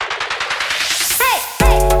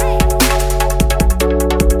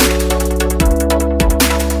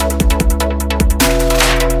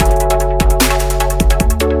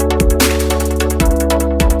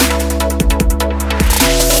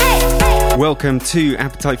welcome to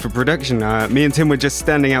Appetite for Production. Me and Tim were just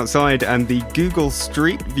standing outside and the Google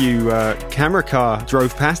Street View camera car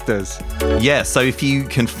drove past us. Yeah, so if you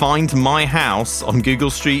can find my house on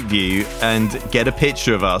Google Street View and get a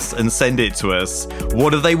picture of us and send it to us,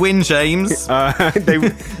 what do they win, James?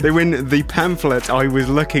 They win the pamphlet I was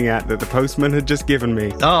looking at that the postman had just given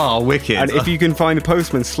me. Oh, wicked. And if you can find the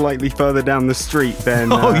postman slightly further down the street,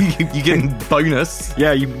 then... you get a bonus.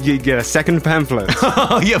 Yeah, you get a second pamphlet.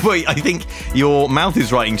 Yeah, wait, I think your mouth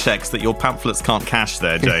is writing checks that your pamphlets can't cash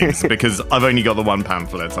there, James, because I've only got the one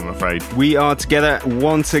pamphlet, I'm afraid. We are together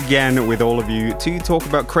once again with all of you to talk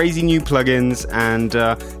about crazy new plugins and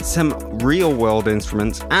some real-world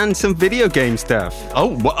instruments and some video game stuff.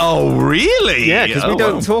 Oh, really? Yeah, because we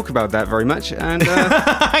don't talk about that very much. And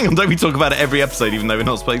hang on, don't we talk about it every episode, even though we're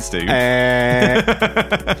not supposed to?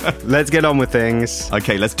 Let's get on with things.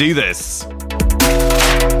 Okay, let's do this.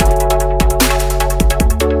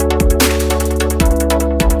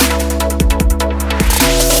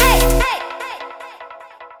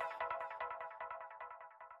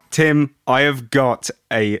 Tim, I have got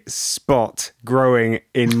a spot growing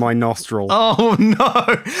in my nostril. Oh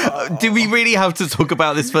no! Do we really have to talk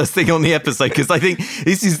about this first thing on the episode? Because I think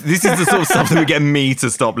this is the sort of stuff that would get me to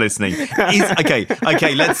stop listening. Okay.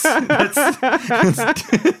 Let's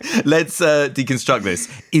deconstruct this.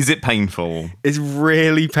 Is it painful? It's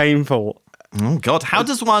really painful. Oh God! How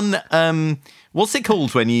does one? What's it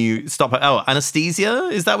called when you stop? Oh, anesthesia?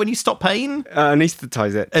 Is that when you stop pain?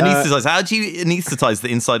 Anesthetize it. Anesthetize. How do you anesthetize the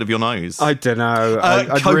inside of your nose? I don't know.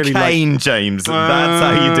 Cocaine, really James. That's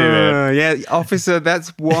how you do it. Yeah, officer,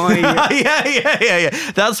 that's why. Yeah.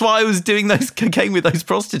 That's why I was doing those cocaine with those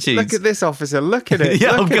prostitutes. Look at this, officer. Look at it.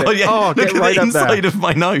 Yeah, look God, at it. yeah. Oh, Look get at right the up inside there. of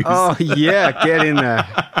my nose. Oh, yeah, get in there.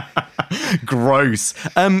 Gross.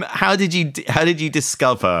 How did you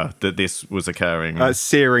discover that this was occurring?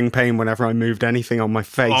 Searing pain whenever I moved anything on my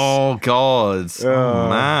face. Oh God. Oh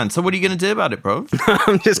man. So what are you going to do about it, bro?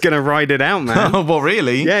 I'm just going to ride it out, man. Oh, well,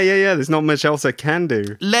 really? Yeah. There's not much else I can do.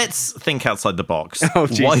 Let's think outside the box. Oh,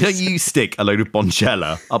 Jesus. Why don't you stick a load of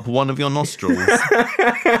Bonchella up one of your nostrils?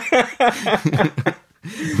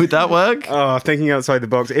 Would that work? Oh, thinking outside the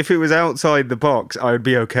box. If it was outside the box, I would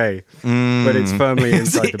be okay. But it's firmly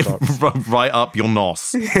inside the box. Right up your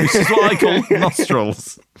nos. Which is what I call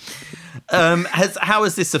nostrils. How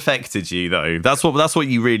has this affected you, though? That's what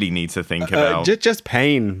you really need to think about. Just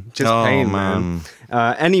pain. Pain, man.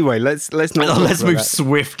 Anyway, let's not. Let's move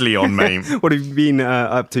swiftly on, mate. What have you been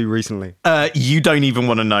up to recently? You don't even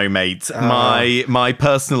want to know, mate. My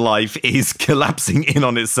personal life is collapsing in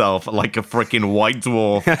on itself like a freaking white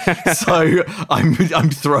dwarf. So I'm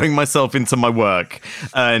throwing myself into my work,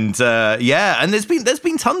 and and there's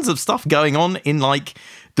been tons of stuff going on in like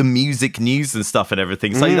the music news and stuff and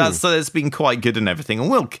everything. So that's been quite good and everything. And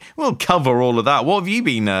we'll cover all of that. What have you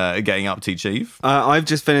been getting up to, Chief? I've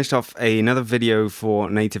just finished off another video for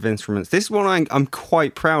Native Instruments. This one I'm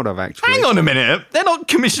quite proud of, actually. Hang on a minute. They're not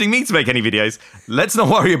commissioning me to make any videos. Let's not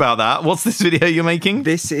worry about that. What's this video you're making?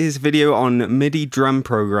 This is video on MIDI drum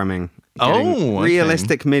programming.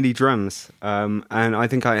 Realistic MIDI drums. And I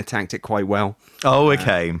think I attacked it quite well. Oh,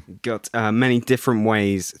 okay. Got many different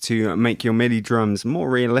ways to make your MIDI drums more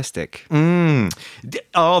realistic.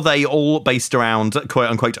 Are they all based around, quote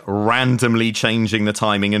unquote, randomly changing the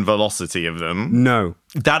timing and velocity of them? No.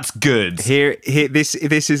 That's good. This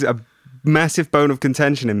is a massive bone of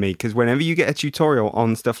contention in me, because whenever you get a tutorial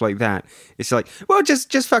on stuff like that, it's like, well,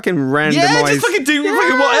 just fucking randomize. Yeah, just fucking do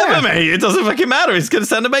fucking whatever, mate. It doesn't fucking matter. It's going to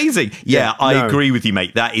sound amazing. Yeah, I agree with you,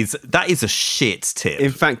 mate. That is a shit tip.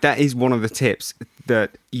 In fact, that is one of the tips,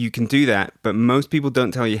 that you can do that, but most people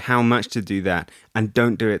don't tell you how much to do that, and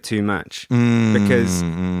don't do it too much. Because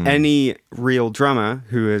any real drummer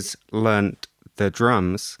who has learnt the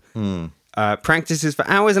drums practices for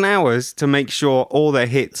hours and hours to make sure all their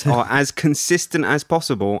hits are as consistent as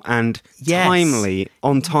possible and timely,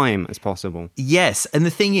 on time as possible. Yes, and the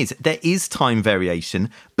thing is, there is time variation,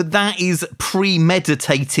 but that is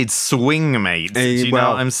premeditated swing, mate. Do you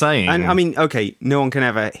know what I'm saying? And I mean, okay, no one can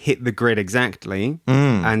ever hit the grid exactly,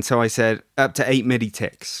 and so I said up to 8 MIDI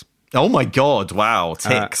ticks. Oh my God! Wow,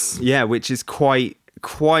 ticks. Which is quite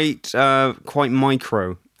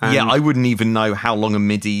micro. Yeah, I wouldn't even know how long a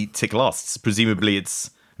MIDI tick lasts. Presumably it's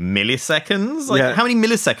milliseconds? How many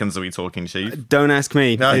milliseconds are we talking, Chief? Don't ask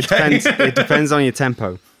me. Okay. It depends on your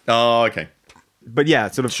tempo. Oh, okay. But yeah,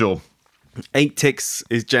 sort of... Sure. 8 ticks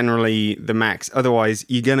is generally the max. Otherwise,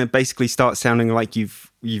 you're going to basically start sounding like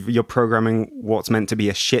you're programming what's meant to be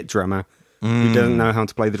a shit drummer who doesn't know how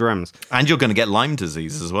to play the drums. And you're going to get Lyme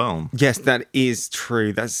disease as well. Yes, that is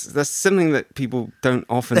true. That's something that people don't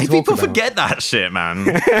often talk People about. forget that shit, man.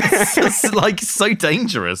 It's just, like, so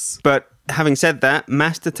dangerous. But having said that,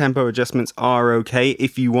 master tempo adjustments are okay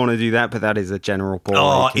if you want to do that, but that is a general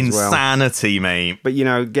ball ache as well. Insanity, mate. But, you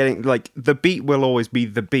know, getting, like, the beat will always be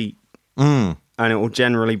the beat. And it will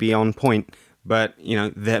generally be on point. But, you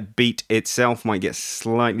know, the beat itself might get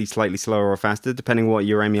slightly slower or faster, depending what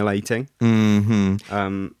you're emulating.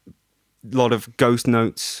 A lot of ghost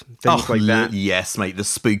notes, things like that. Yes, mate, the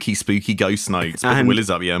spooky ghost notes. Put the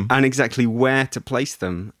willies up, yeah. And exactly where to place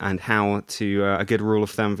them and how to, a good rule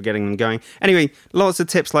of thumb for getting them going. Anyway, lots of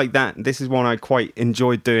tips like that. This is one I quite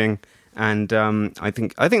enjoyed doing. And I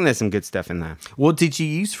think there's some good stuff in there. What did you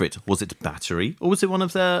use for it? Was it battery or was it one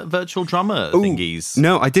of the virtual drummer thingies?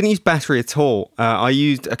 No, I didn't use battery at all. I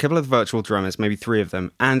used a couple of the virtual drummers, maybe 3 of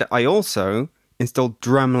them. And I also installed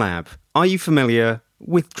DrumLab. Are you familiar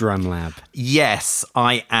with DrumLab? Yes,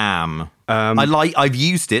 I am. I've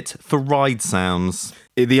used it for ride sounds.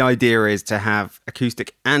 The idea is to have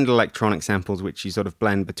acoustic and electronic samples, which you sort of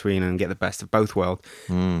blend between and get the best of both worlds.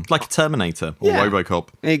 Like a Terminator or Robocop.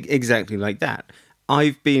 Exactly like that.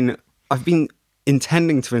 I've been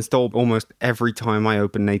intending to install almost every time I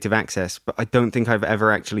open Native Access, but I don't think I've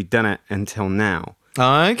ever actually done it until now.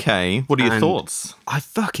 Okay. What are your thoughts? I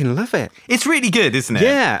fucking love it. It's really good, isn't it?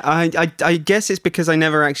 Yeah, I guess it's because I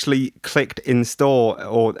never actually clicked install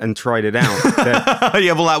and tried it out.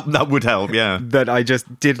 Yeah, well, that would help, yeah. That I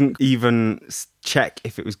just didn't even check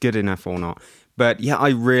if it was good enough or not. But yeah,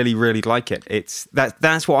 I really, really like it.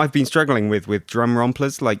 That's what I've been struggling with drum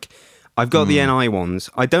romplers. Like, I've got the NI ones.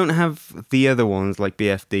 I don't have the other ones like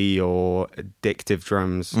BFD or Addictive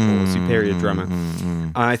Drums or Superior Drummer.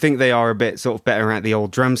 I think they are a bit sort of better at the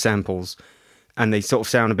old drum samples and they sort of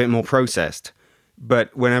sound a bit more processed.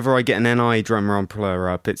 But whenever I get an NI drum rompler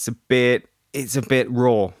up, it's a bit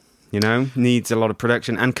raw. You know, needs a lot of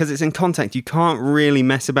production. And because it's in contact, you can't really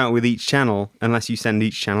mess about with each channel unless you send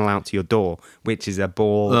each channel out to your door, which is a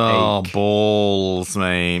ball ache. Balls,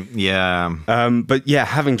 mate. Yeah. But yeah,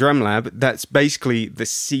 having DrumLab, that's basically the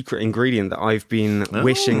secret ingredient that I've been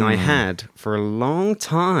wishing I had for a long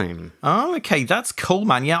time. Oh, okay. That's cool,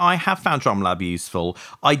 man. Yeah, I have found DrumLab useful.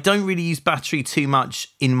 I don't really use battery too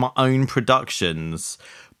much in my own productions.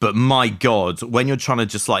 But my God, when you're trying to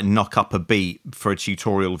just like knock up a beat for a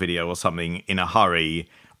tutorial video or something in a hurry,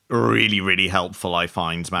 really, really helpful, I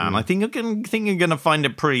find, man. I think you're going to find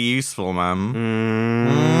it pretty useful, man.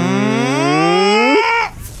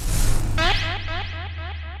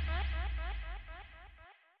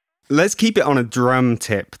 Let's keep it on a drum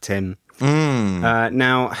tip, Tim.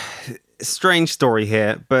 Now, strange story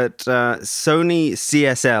here, but Sony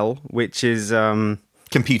CSL, which is...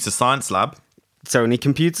 Computer Science Lab. Sony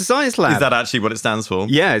Computer Science Lab. Is that actually what it stands for?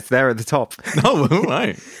 Yeah, it's there at the top. Oh,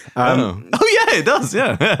 right. Oh, yeah, it does,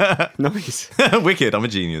 yeah. Nice. Wicked, I'm a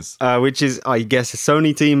genius. Which is, I guess, a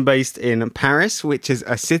Sony team based in Paris, which is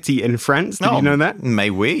a city in France. Did you know that? May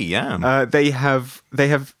we, yeah. They have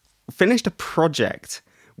finished a project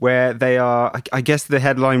where they are, I guess the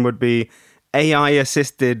headline would be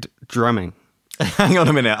AI-assisted drumming. Hang on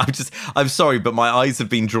a minute. I'm sorry, but my eyes have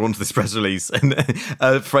been drawn to this press release, and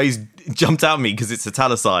a phrase jumped out at me because it's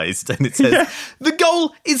italicized, and it says, "The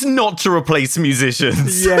goal is not to replace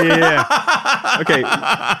musicians." Yeah. Okay.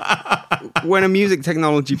 When a music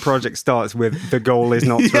technology project starts with "the goal is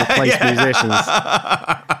not to replace musicians,"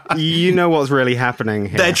 you know what's really happening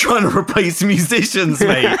here. They're trying to replace musicians,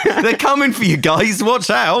 mate. They're coming for you guys. Watch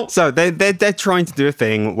out. So they're trying to do a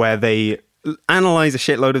thing where they analyze a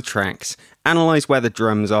shitload of tracks, analyze where the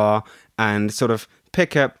drums are, and sort of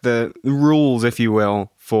pick up the rules, if you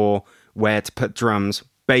will, for where to put drums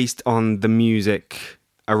based on the music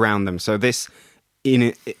around them. So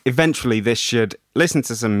eventually this should listen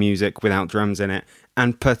to some music without drums in it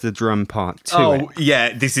and put a drum part to it. Oh,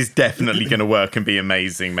 yeah, this is definitely going to work and be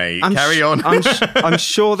amazing, mate. Carry on. I'm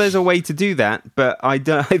sure there's a way to do that, but I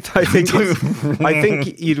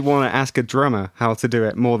think you'd want to ask a drummer how to do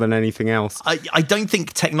it more than anything else. I don't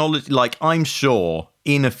think technology, like, I'm sure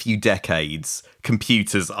in a few decades,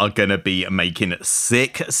 computers are going to be making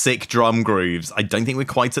sick drum grooves. I don't think we're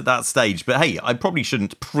quite at that stage, but hey, I probably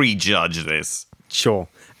shouldn't prejudge this. Sure.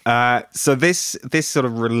 So this sort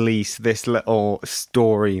of release, this little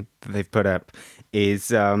story that they've put up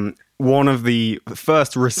is one of the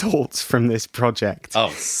first results from this project. Oh,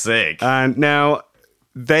 sick. And now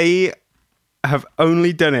they have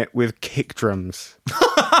only done it with kick drums.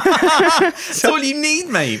 That's all you need,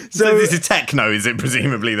 mate. So this is techno, is it,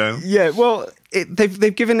 presumably, though? Yeah, well,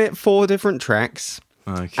 they've given it 4 different tracks.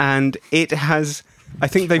 Okay. And it has I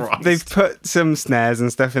think they've put some snares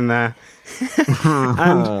and stuff in there.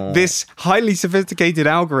 And this highly sophisticated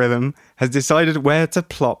algorithm has decided where to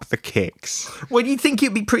plop the kicks. Well, you'd think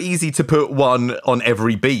it'd be pretty easy to put one on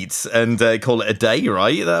every beat and call it a day,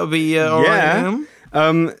 right? That would be all right.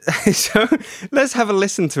 So let's have a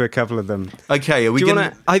listen to a couple of them. Okay, are we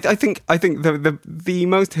gonna? I think the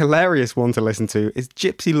most hilarious one to listen to is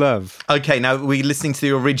Gypsy Love. Okay, now we're listening to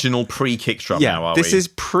the original pre-kick drum. Yeah, now, are this we? is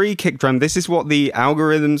pre-kick drum. This is what the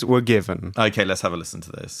algorithms were given. Okay, let's have a listen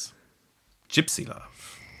to this. Gypsy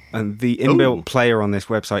Love. And the inbuilt player on this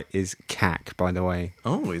website is CAC, by the way.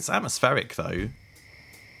 Oh, it's atmospheric though.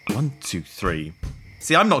 1, 2, 3.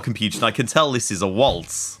 See, I'm not computer, and I can tell this is a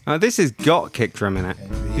waltz. This has got kick drum in it.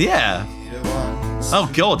 Yeah. Oh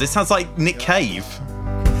god, this sounds like Nick Cave.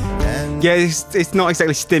 Yeah, it's not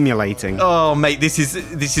exactly stimulating. Oh mate, this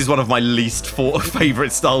is one of my least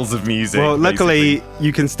favourite styles of music. Well, luckily basically.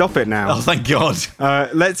 you can stop it now. Oh, thank God.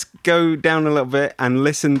 Let's go down a little bit and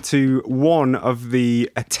listen to one of the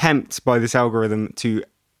attempts by this algorithm to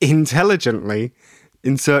intelligently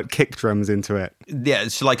insert kick drums into it. Yeah,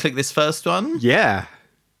 shall I click this first one? Yeah.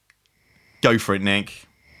 Go for it, Nick.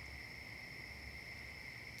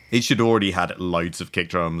 It should already had loads of kick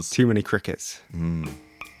drums. Too many crickets.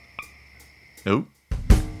 Oh.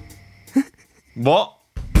 What?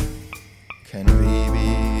 Can we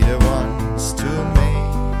be the ones to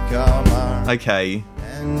make our mark? Okay.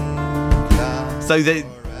 And So they...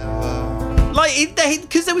 Like,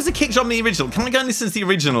 because there was a kick drum in the original. Can I go and listen to the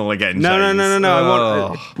original again, No. James? I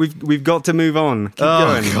want. We've got to move on. Keep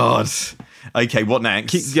going. Oh, God. Okay, what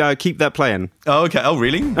next? Keep that playing. Oh, okay. Oh,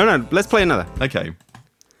 really? No. Let's play another. Okay.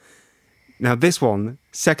 Now this one,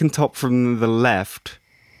 second top from the left,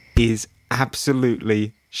 is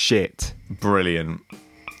absolutely shit. Brilliant.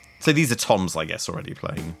 So these are toms, I guess, already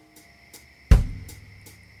playing.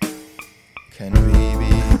 can we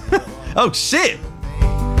be Oh, shit!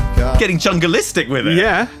 Getting jungleistic with it.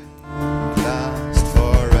 Yeah. last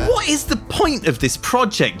forever? What is the point of this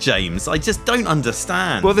project, James? I just don't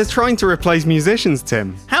understand. Well, they're trying to replace musicians,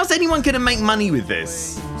 Tim. How's anyone going to make money with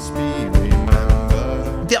this? We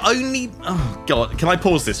remember The only... Oh, God. Can I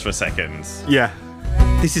pause this for a second? Yeah.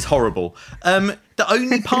 This is horrible. The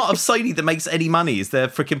only part of Sony that makes any money is their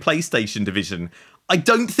freaking PlayStation division. I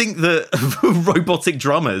don't think that robotic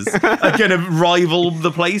drummers are going to rival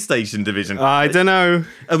the PlayStation division. I don't know.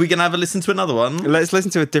 Are we going to have a listen to another one? Let's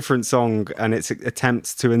listen to a different song and its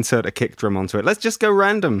attempts to insert a kick drum onto it. Let's just go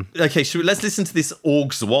random. Okay, let's listen to this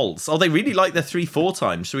Org's Waltz. Oh, they really like their 3/4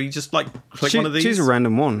 time. Should we just click one of these? Choose a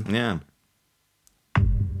random one. Yeah.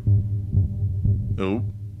 Oh.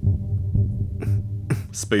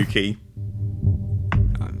 Spooky.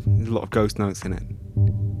 There's a lot of ghost notes in it.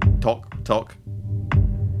 Talk, talk,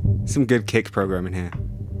 Some good kick programming here.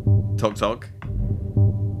 talk, talk.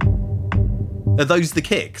 Are those the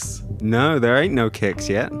kicks? No, there ain't no kicks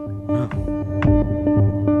yet. So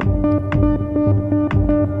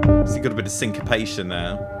you got a bit of syncopation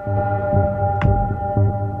there.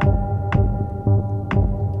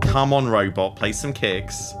 Come on, robot, play some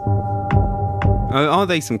kicks. Are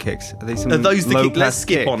they some kicks? Are they some Are those the low kicks? Let's pass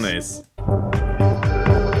skip kicks? on this.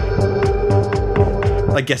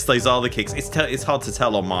 I guess those are the kicks. It's hard to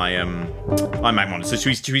tell on my iMac monitor.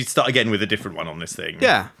 So should we start again with a different one on this thing?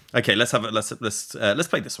 Yeah. Okay, let's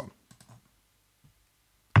play this one.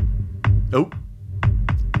 Oh.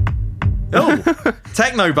 Oh.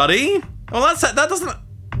 Techno, buddy. Well, that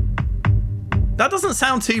doesn't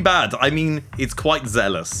sound too bad. I mean, it's quite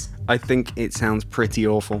zealous. I think it sounds pretty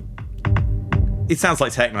awful. It sounds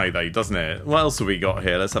like techno though, doesn't it? What else have we got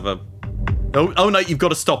here? Let's have a... Oh no, you've got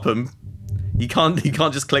to stop them. You can't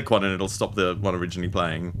just click one and it'll stop the one originally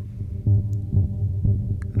playing.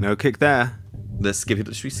 No kick there. Let's skip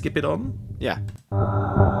it. Should we skip it on? Yeah.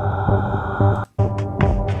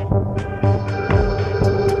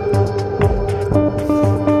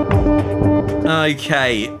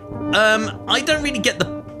 Okay. I don't really get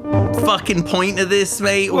the fucking point of this,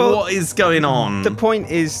 mate. Well, what is going on? The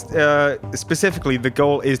point is, specifically, the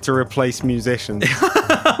goal is to replace musicians.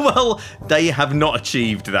 Well, they have not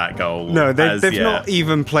achieved that goal. No, they've as yet. not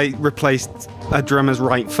even replaced a drummer's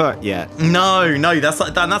right foot yet. No, that's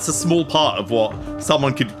a small part of what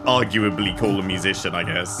someone could arguably call a musician, I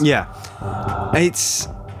guess. Yeah.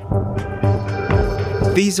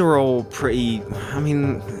 These are all pretty... I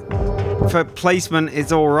mean... For placement,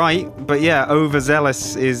 it's all right, but yeah,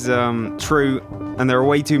 overzealous is true, and there are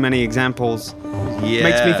way too many examples. Yeah.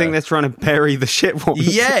 Makes me think they're trying to bury the shit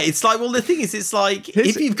ones. Yeah, it's like, well, the thing is, it's like,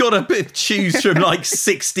 if you've got to choose from like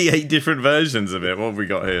 68 different versions of it, what have we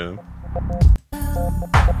got here?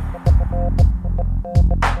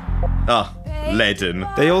 Ah, leaden.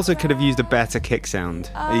 They also could have used a better kick sound.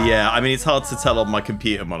 Yeah, I mean, it's hard to tell on my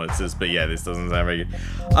computer monitors, but yeah, this doesn't sound very good.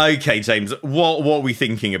 Okay, James, what are we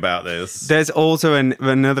thinking about this? There's also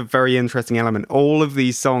another very interesting element. All of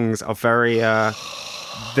these songs are very,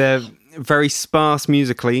 they're very sparse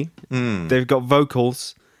musically. They've got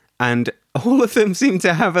vocals, and all of them seem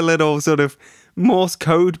to have a little sort of Morse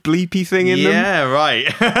code bleepy thing in them. Yeah, right.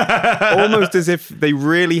 Almost as if they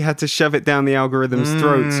really had to shove it down the algorithm's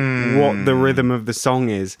throats what the rhythm of the song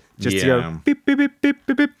is. Just to go beep, beep, beep, beep,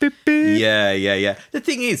 beep, beep, beep, beep. Yeah. The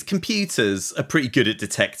thing is, computers are pretty good at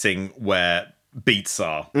detecting where beats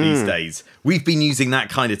are these days. We've been using that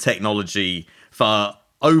kind of technology for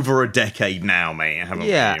over a decade now, mate, haven't we?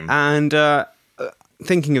 Yeah, and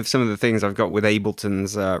thinking of some of the things I've got with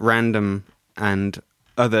Ableton's random and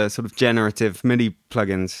other sort of generative MIDI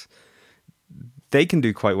plugins, they can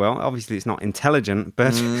do quite well. Obviously, it's not intelligent,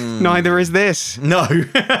 but neither is this. No.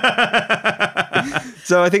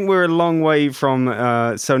 So I think we're a long way from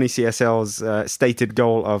Sony CSL's stated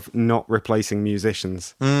goal of not replacing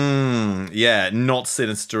musicians. Yeah, not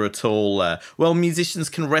sinister at all. Well, musicians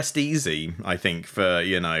can rest easy, I think, for,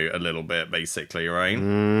 a little bit, basically, right?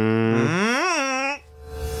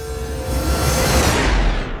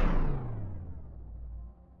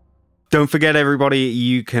 Don't forget, everybody,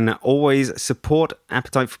 you can always support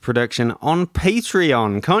Appetite for Production on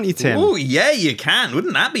Patreon, can't you, Tim? Oh, yeah, you can.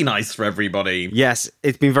 Wouldn't that be nice for everybody? Yes,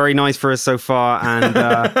 it's been very nice for us so far, and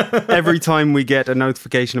every time we get a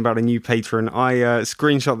notification about a new patron, I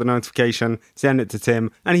screenshot the notification, send it to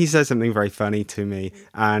Tim, and he says something very funny to me,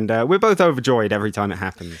 and we're both overjoyed every time it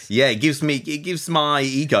happens. Yeah, it gives my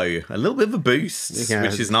ego a little bit of a boost,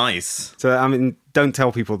 which is nice. So, I mean, don't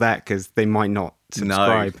tell people that, because they might not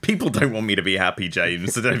subscribe. No, people don't want me to be happy,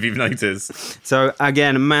 James. I don't know if you've noticed. So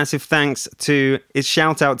again, a massive thanks to It's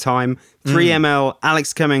Shout Out Time, 3ML,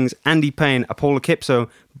 Alex Cummings, Andy Payne, Apollo Kipso,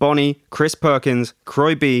 Bonnie, Chris Perkins,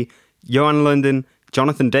 Croy B, Johan London,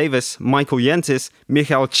 Jonathan Davis, Michael Yentis,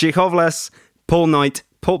 Michal Chikhovles, Paul Knight,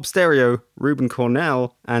 Pulp Stereo, Ruben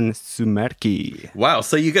Cornell, and Sumerki. Wow,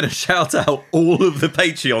 so you're going to shout out all of the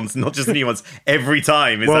Patreons, not just the new ones, every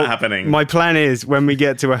time? Is that happening? My plan is, when we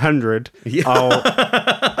get to 100,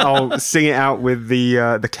 I'll sing it out with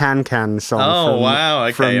the Can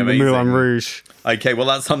song from amazing. Moulin Rouge. Okay, well,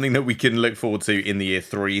 that's something that we can look forward to in the year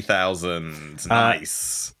 3000.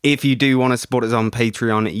 Nice. If you do want to support us on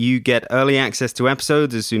Patreon, you get early access to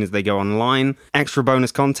episodes as soon as they go online. Extra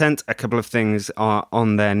bonus content. A couple of things are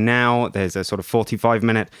on there now. There's a sort of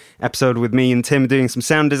 45-minute episode with me and Tim doing some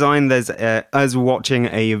sound design. There's us watching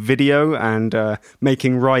a video and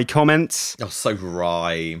making wry comments. Oh, so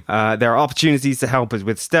wry. There are opportunities to help us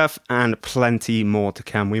with stuff and plenty more to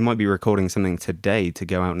come. We might be recording something today to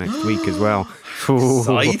go out next week as well.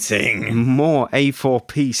 Exciting. More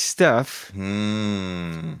A4P stuff.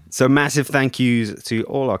 So massive thank yous to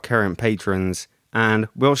all our current patrons, and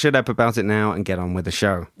we'll shut up about it now and get on with the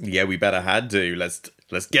show. Yeah, we better had to. Let's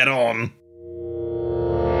get on.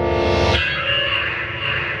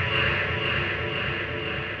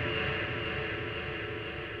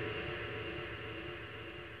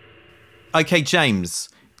 Okay, James,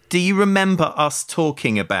 do you remember us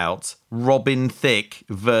talking about Robin Thicke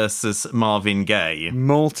versus Marvin Gaye?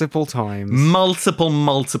 Multiple times.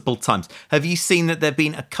 Multiple times. Have you seen that there have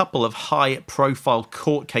been a couple of high-profile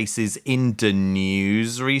court cases in the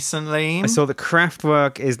news recently? I saw that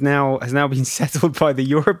Kraftwerk has now been settled by the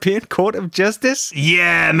European Court of Justice.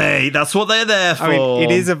 Yeah, mate, that's what they're there for. I mean,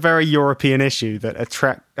 it is a very European issue that a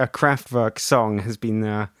Kraftwerk song has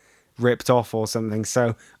been ripped off or something.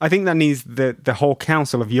 So I think that needs the whole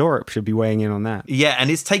Council of Europe should be weighing in on that. Yeah, and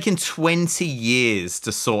it's taken 20 years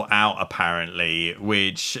to sort out, apparently,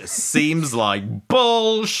 which seems like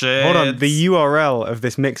bullshit. Hold on, the URL of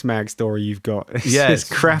this Mixmag story you've got is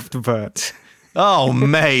Kraftwerk. Oh,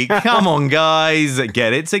 mate, come on, guys,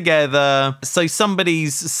 get it together. So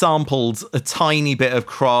somebody's sampled a tiny bit of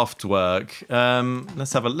Kraftwerk.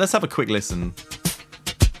 Let's have a quick listen.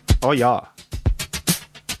 Oh, yeah.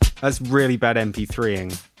 That's really bad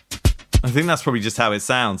MP3ing. I think that's probably just how it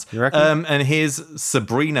sounds. You reckon? And here's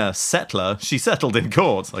Sabrina Settler. She settled in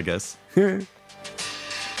court, I guess.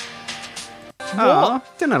 Oh,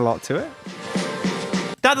 done a lot to it.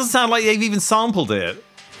 That doesn't sound like they've even sampled it.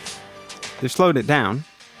 They've slowed it down.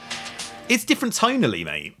 It's different tonally,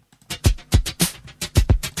 mate.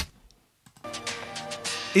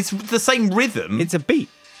 It's the same rhythm. It's a beat.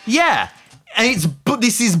 Yeah. And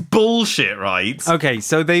this is bullshit, right? Okay,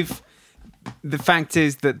 so the fact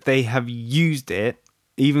is that they have used it,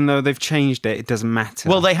 even though they've changed it, it doesn't matter.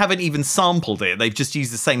 Well, they haven't even sampled it. They've just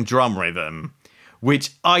used the same drum rhythm,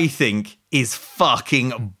 which I think is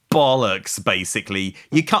fucking bollocks, basically.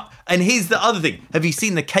 You can't. And here's the other thing. Have you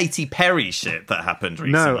seen the Katy Perry shit that happened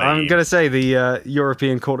recently? No, I'm going to say the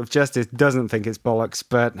European Court of Justice doesn't think it's bollocks,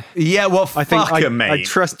 but Yeah, well, I think fuck 'em, mate. I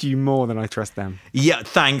trust you more than I trust them. Yeah,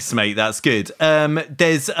 thanks, mate. That's good.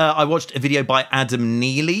 There's I watched a video by Adam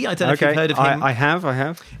Neely. I don't know if you've heard of him. I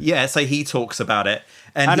have. Yeah, so he talks about it.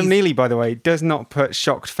 And Adam he's- Neely, by the way, does not put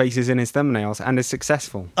shocked faces in his thumbnails and is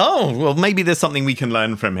successful. Oh, well, maybe there's something we can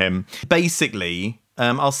learn from him. Basically,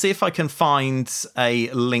 I'll see if I can find a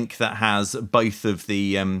link that has both of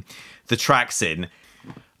the tracks in.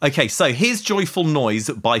 Okay, so here's Joyful Noise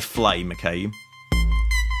by Flame, okay?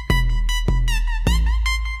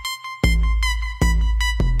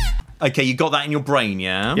 Okay, you got that in your brain,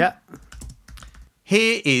 yeah? Yeah.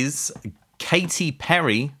 Here is Katy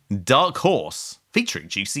Perry, Dark Horse, featuring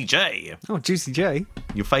Juicy J. Oh, Juicy J.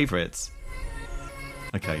 Your favourites.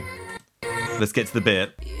 Okay, let's get to the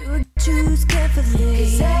bit. You choose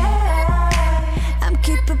carefully, 'cause I'm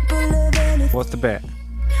capable of anything. What's the bit?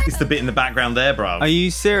 It's the bit in the background there, bro. Are you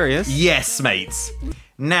serious? Yes, mates.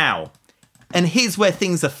 Now, and here's where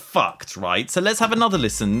things are fucked, right? So let's have another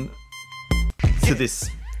listen to this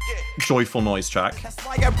Joyful Noise track. That's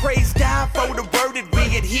why I praise God for the word that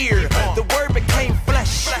we adhere. The word became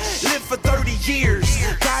flesh, lived for 30 years.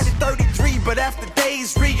 Died at 33, but after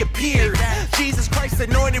days reappeared. Jesus Christ,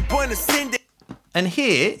 anointed one, ascended. And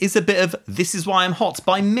here is a bit of This Is Why I'm Hot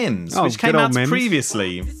by Mims, Oh, which came good old out Mims.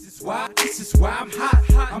 previously. This is why I'm hot.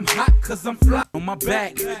 I'm hot cause I'm fly on my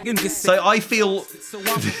back. And just So I feel...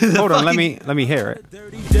 Hold on, let me hear it.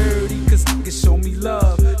 dirty cause niggas show me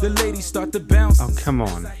love. The ladies start to bounce. Oh, come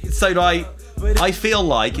on. So I feel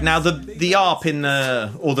like now the ARP in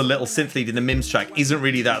the or the little synth lead in the Mims track isn't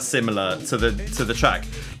really that similar to the track,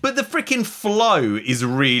 but the freaking flow is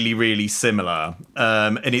really, really similar.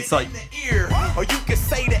 And it's like, Ear, or you can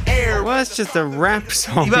say the air. Well, it's just a rap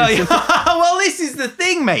song. well, this is the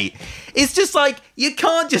thing, mate. It's just like you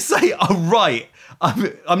can't just say, "Oh, right,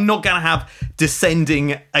 I'm not gonna have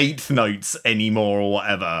descending eighth notes anymore or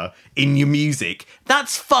whatever in your music."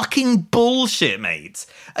 That's fucking bullshit, mate.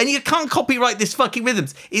 And you can't copyright this fucking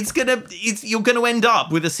rhythms. You're gonna end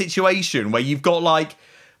up with a situation where you've got like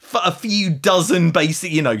a few dozen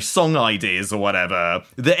basic, song ideas or whatever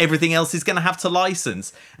that everything else is going to have to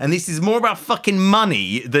license. And this is more about fucking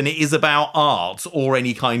money than it is about art or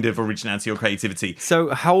any kind of originality or creativity. So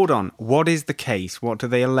hold on. What is the case? What do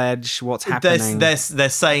they allege? What's happening? They're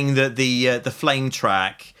saying that the Flame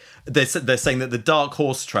track, they're saying that the Dark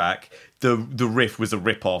Horse track, the riff was a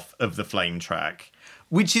rip-off of the Flame track.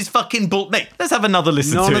 Which is fucking bull. Mate, let's have another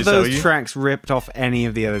listen None to of it, shall those you? tracks ripped off any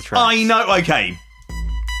of the other tracks. I know, okay.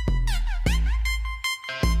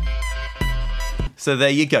 So there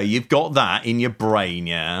you go. You've got that in your brain,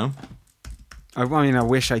 yeah? I mean, I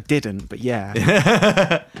wish I didn't, but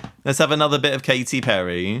yeah. Let's have another bit of Katy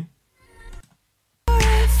Perry.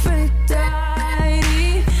 Aphrodite,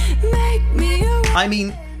 make me a I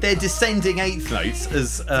mean, they're descending eighth notes,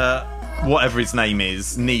 as whatever his name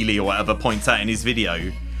is, Neely or whatever, points out in his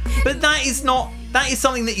video. But that is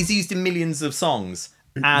something that is used in millions of songs,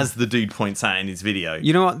 as the dude points out in his video.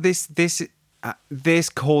 You know what? This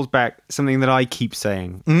calls back something that I keep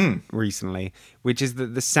saying recently, which is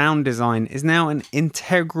that the sound design is now an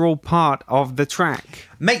integral part of the track.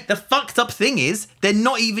 Mate, the fucked up thing is, they're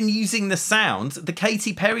not even using the sound. The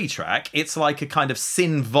Katy Perry track, it's like a kind of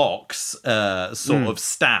Sin Vox sort of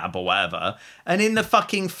stab or whatever. And in the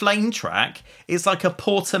fucking Flame track, it's like a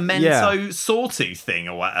portamento sawtooth thing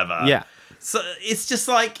or whatever. Yeah. So it's just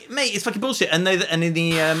like, mate, it's fucking bullshit. And in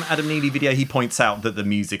the Adam Neely video, he points out that the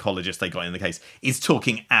musicologist they got in the case is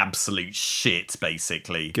talking absolute shit,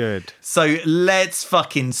 basically. Good. So let's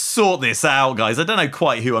fucking sort this out, guys. I don't know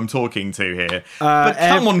quite who I'm talking to here. But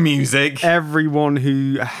come on, music. Everyone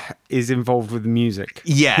who is involved with the music.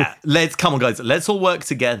 Yeah, come on, guys. Let's all work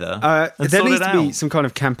together. And There sort needs it to be out. some kind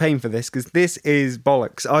of campaign for this, because this is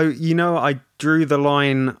bollocks. I drew the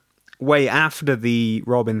line way after the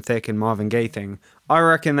Robin Thicke and Marvin Gaye thing. I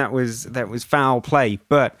reckon that was foul play,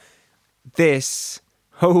 but this...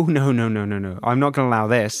 Oh, no. I'm not going to allow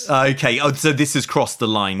this. Okay, so this has crossed the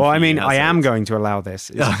line. Well, for I mean, you, I has am it? going to allow this.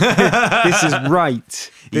 This is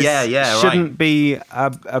right. This Yeah, shouldn't be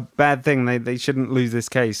a bad thing. They shouldn't lose this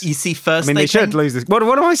case. You see, first I mean, they should lose this. What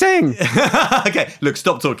am I saying? Okay, look,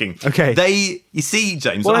 stop talking. Okay. You see,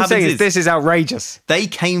 James, What I'm happens saying is this is outrageous. they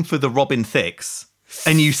came for the Robin Thicks,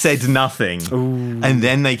 and you said nothing. And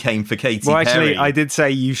then they came for Katy Well, Perry. actually, I did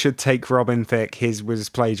say you should take Robin Thicke. His was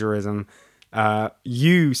plagiarism.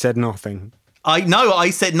 You said nothing. I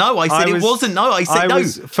said no. I said it wasn't. No, I said I no.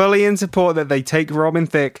 was fully in support that they take Robin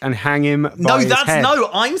Thicke and hang him by his head.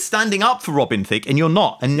 I'm standing up for Robin Thicke and you're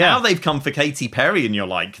not. And now they've come for Katy Perry and you're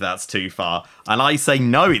like, that's too far. And I say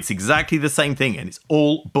no, it's exactly the same thing and it's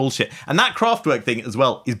all bullshit. And that Kraftwerk thing as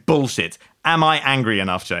well is bullshit. Am I angry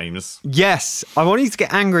enough, James? Yes. I want you to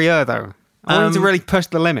get angrier, though. I want you to really push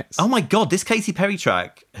the limits. Oh my God, this Katy Perry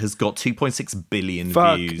track has got 2.6 billion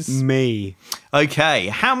Fuck views. me. Okay,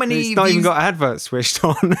 how many It's not views? even got adverts switched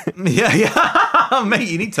on. Yeah. Mate,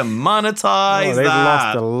 you need to monetize They've that.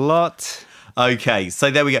 lost a lot. Okay, so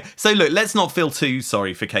there we go. So look, let's not feel too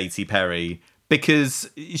sorry for Katy Perry because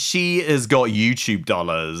she has got YouTube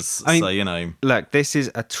dollars. I mean, so, you know. Look, this is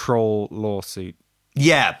a troll lawsuit.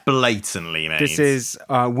 Yeah, blatantly, mate. This is,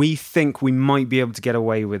 we think we might be able to get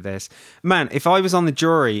away with this. Man, if I was on the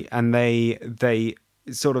jury and they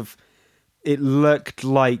sort of, it looked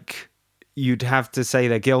like you'd have to say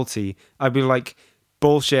they're guilty, I'd be like,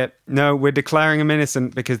 bullshit. No, we're declaring them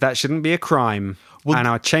innocent because that shouldn't be a crime. And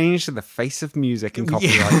I'll change to the face of music and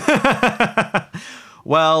copyright. Yeah.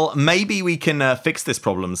 Well, maybe we can fix this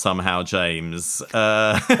problem somehow, James. Do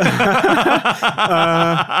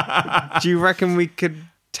you reckon we could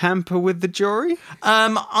tamper with the jury?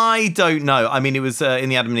 I don't know. I mean, it was in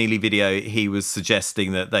the Adam Neely video. He was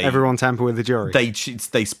suggesting that Everyone tamper with the jury. They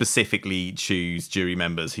specifically choose jury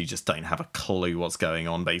members who just don't have a clue what's going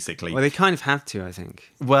on. Basically, Well, they kind of have to, I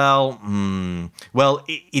think. well,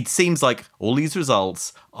 it seems like all these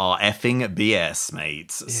results are effing BS, mate.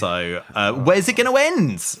 So, where's it going to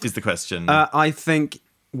end? Is the question. I think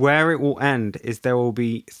where it will end is there will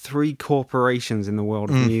be 3 corporations in the world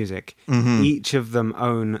of music. Mm-hmm. Each of them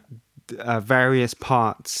own various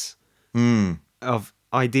parts of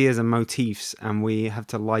ideas and motifs, and we have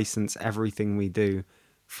to license everything we do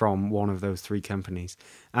from one of those 3 companies.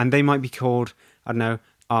 And they might be called, I don't know,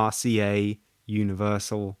 RCA,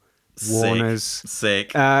 Universal, Warner's.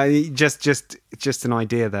 Sick. Just an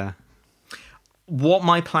idea there. What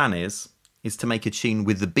my plan is to make a tune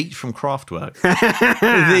with the beat from Kraftwerk,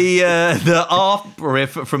 the ARP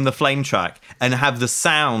riff from the Flame track, and have the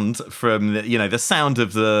sound from the sound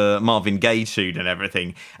of the Marvin Gaye tune and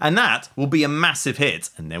everything, and that will be a massive hit.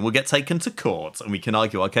 And then we'll get taken to court, and we can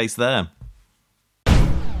argue our case there.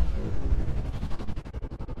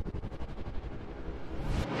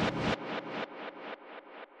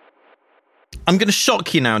 I'm going to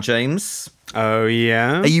shock you now, James. Oh,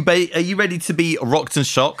 yeah? Are you ready to be rocked and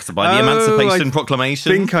shocked by the Emancipation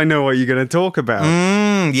Proclamation? I think I know what you're going to talk about.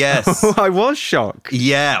 Yes. I was shocked.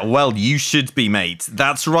 Yeah, well, you should be, mate.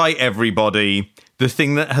 That's right, everybody. The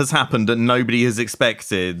thing that has happened that nobody has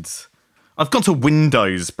expected. I've gone to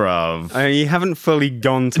Windows, bruv. You haven't fully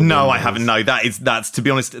gone to No, Windows. I haven't. No, that's to be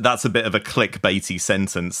honest, that's a bit of a clickbaity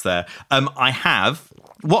sentence there. I have.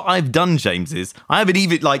 What I've done, James, is I haven't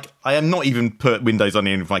even I have not even put Windows on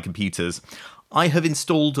any of my computers. I have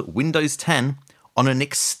installed Windows 10 on an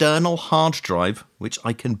external hard drive, which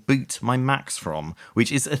I can boot my Macs from,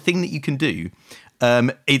 which is a thing that you can do.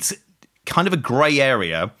 It's kind of a grey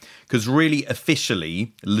area because really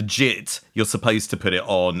officially, legit, you're supposed to put it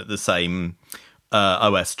on the same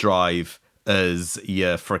OS drive as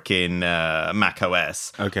your frickin' Mac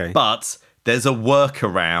OS. Okay. But there's a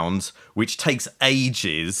workaround which takes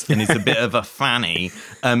ages and is a bit of a fanny,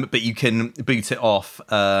 but you can boot it off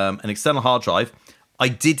an external hard drive. I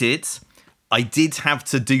did it. I did have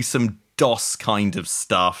to do some DOS kind of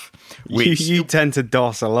stuff. Which You tend to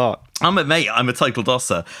DOS a lot. I'm a total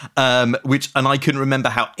DOSer, and I couldn't remember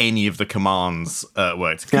how any of the commands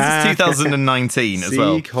worked because it's 2019 as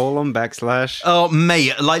well. C:\\. Oh,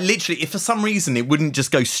 mate, literally, if for some reason it wouldn't just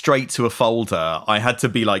go straight to a folder, I had to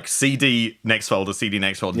be like CD next folder, CD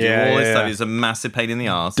next folder. Yeah, all this yeah, stuff yeah. is a massive pain in the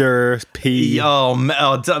arse. P. Mate,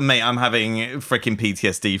 I'm having freaking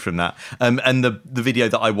PTSD from that. And the video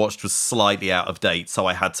that I watched was slightly out of date, so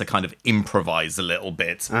I had to kind of improvise a little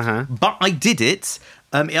bit. But I did it.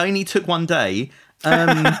 It only took one day. On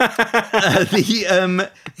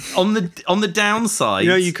the downside,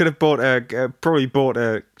 You could have probably bought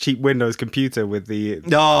a cheap Windows computer with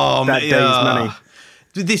that day's money.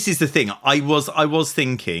 This is the thing. I was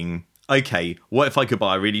thinking, okay, what if I could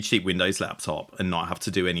buy a really cheap Windows laptop and not have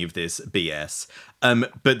to do any of this BS?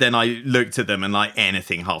 But then I looked at them and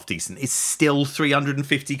anything half decent is still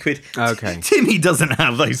 350 quid. Okay. Timmy doesn't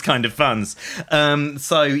have those kind of funds.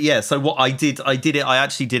 So what I did it. I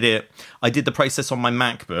actually did it. I did the process on my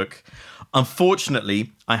MacBook.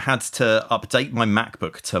 Unfortunately, I had to update my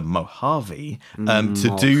MacBook to Mojave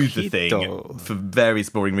to do the thing Mojito. for various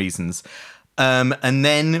boring reasons. And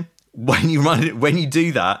then when you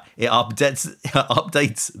do that, it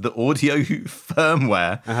updates the audio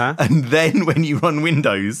firmware, and then when you run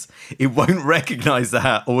Windows, it won't recognize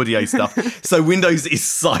that audio stuff. So Windows is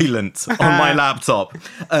silent on my laptop.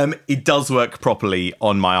 It does work properly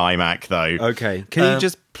on my iMac, though. Okay. Can you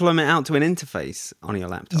just plumb it out to an interface on your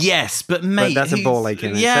laptop? Yes, but mate, that's a ball ache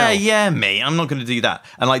in itself. Yeah, mate. I'm not going to do that.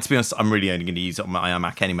 And like, to be honest, I'm really only going to use it on my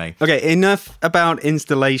iMac anyway. Okay, enough about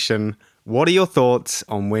installation. What are your thoughts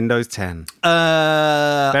on Windows 10?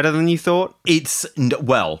 Better than you thought?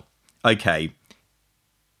 Okay.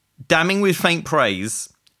 Damning with faint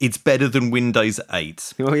praise, it's better than Windows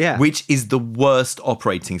 8. Oh, yeah. Which is the worst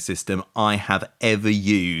operating system I have ever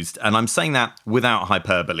used. And I'm saying that without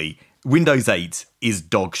hyperbole. Windows 8 is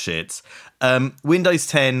dog shit. Windows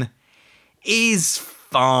 10 is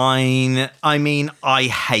fine. I mean, I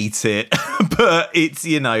hate it, but it's,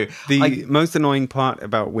 The most annoying part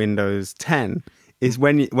about Windows 10 is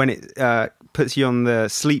when it puts you on the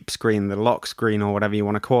sleep screen, the lock screen, or whatever you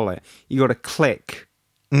want to call it. You got to click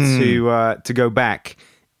to go back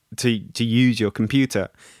to use your computer,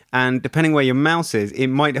 and depending where your mouse is, it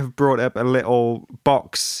might have brought up a little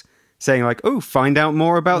box saying like, "Oh, find out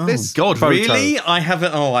more about this." God, photo. really? I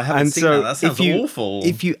haven't seen that. That sounds awful.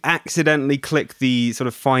 If you accidentally click the sort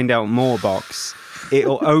of find out more box,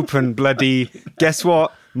 it'll open bloody, guess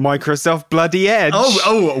what? Microsoft bloody Edge.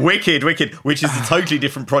 Oh, wicked. Which is a totally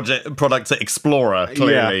different product to Explorer,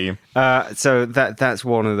 clearly. Yeah. So that's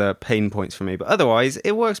one of the pain points for me. But otherwise,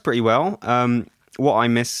 it works pretty well. What I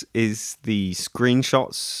miss is the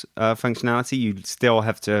screenshots functionality. You still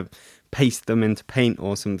have to paste them into Paint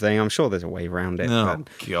or something. I'm sure there's a way around it. Oh,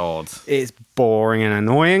 God. It's boring and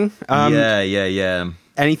annoying. Yeah.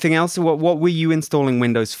 Anything else? What were you installing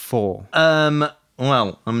Windows for?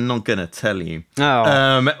 Well, I'm not going to tell you.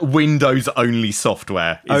 Oh. Windows-only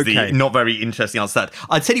software is Okay. the not very interesting answer to that.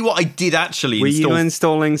 I'll tell you what I did actually Were install. you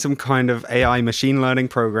installing some kind of AI machine learning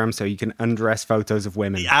program so you can undress photos of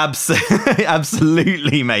women?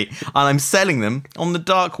 Absolutely, mate. And I'm selling them on the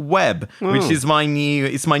dark web, which is my new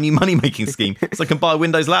money-making scheme. So I can buy a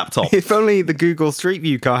Windows laptop. If only the Google Street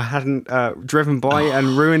View car hadn't driven by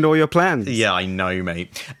and ruined all your plans. Yeah, I know,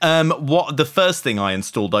 mate. What the first thing I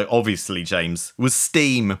installed, though, obviously, James, was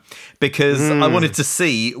Steam, because I wanted to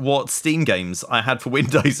see what Steam games I had for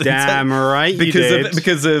Windows. Damn right,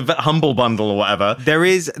 because of Humble Bundle or whatever. There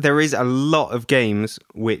is a lot of games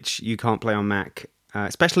which you can't play on Mac,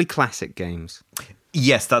 especially classic games.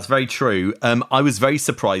 Yes, that's very true. I was very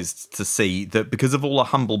surprised to see that because of all the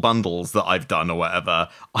Humble Bundles that I've done or whatever,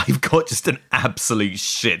 I've got just an absolute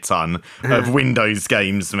shit ton of Windows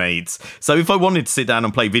games, mate. So if I wanted to sit down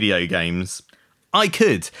and play video games, I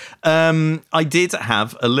could. I did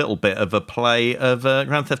have a little bit of a play of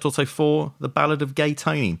Grand Theft Auto 4, The Ballad of Gay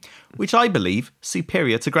Tony, which I believe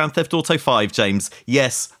superior to Grand Theft Auto 5, James.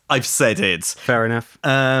 Yes, I've said it. Fair enough.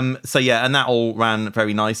 So yeah, and that all ran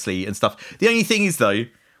very nicely and stuff. The only thing is, though,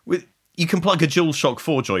 you can plug a DualShock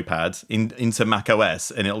 4 joypad into Mac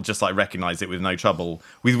OS and it'll just like recognize it with no trouble.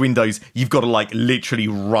 With Windows, you've got to like literally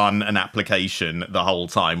run an application the whole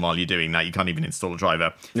time while you're doing that. You can't even install a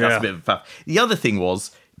driver. That's a bit of a faff. The other thing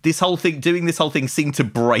was, doing this whole thing seemed to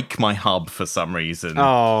break my hub for some reason.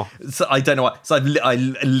 Oh. So I don't know why. So I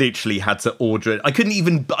literally had to order it. I couldn't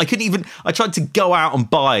even, I tried to go out and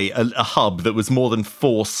buy a hub that was more than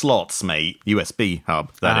 4 slots, mate. USB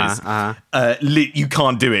hub, that is. You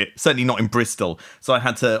can't do it. Certainly not in Bristol. So I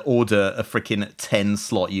had to order a freaking 10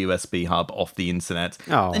 slot USB hub off the internet.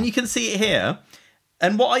 Oh. And you can see it here.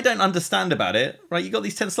 And what I don't understand about it, right, you got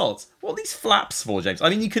these 10 slots. What are these flaps for, James? I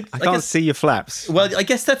mean, you could... I can't see your flaps. Well, I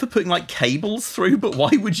guess they're for putting, like, cables through, but why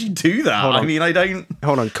would you do that? I mean, I don't...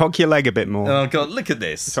 Hold on, cock your leg a bit more. Oh, God, look at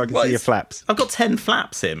this. So I can see your flaps. I've got 10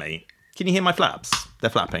 flaps here, mate. Can you hear my flaps? They're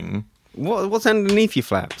flapping. What's underneath your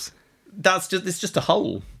flaps? It's just a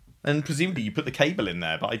hole. And presumably you put the cable in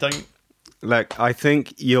there, but I don't... Look, I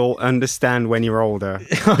think you'll understand when you're older.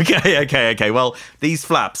 Okay. Well, these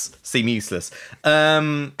flaps seem useless.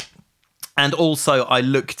 And also, I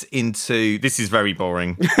looked into... This is very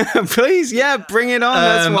boring. Please, bring it on.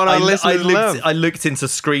 That's what our listeners love. I looked into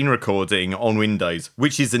screen recording on Windows,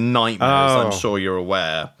 which is a nightmare, as I'm sure you're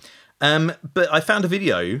aware. But I found a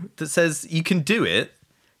video that says you can do it,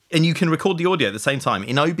 and you can record the audio at the same time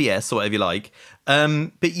in OBS or whatever you like.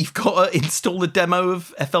 But you've got to install the demo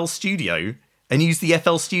of FL Studio and use the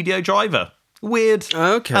FL Studio driver. Weird.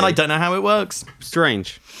 Okay. And I don't know how it works.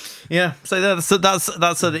 Strange. Yeah, so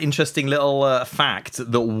that's an interesting little fact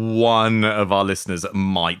that one of our listeners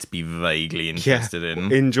might be vaguely interested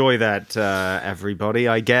in. Enjoy that, everybody,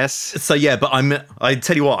 I guess. So yeah, but I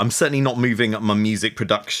tell you what, I'm certainly not moving my music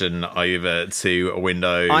production over to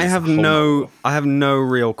Windows. I have no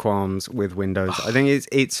real qualms with Windows. I think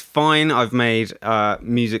it's fine. I've made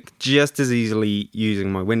music just as easily using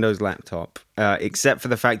my Windows laptop, except for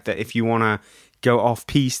the fact that if you want to go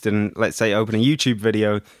off-piste and, let's say, open a YouTube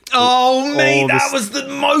video. Oh, mate, that was the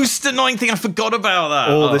most annoying thing. I forgot about that.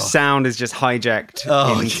 All the sound is just hijacked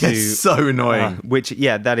into... Yes, so annoying. Which,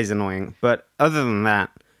 yeah, that is annoying. But other than that,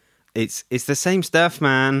 it's the same stuff,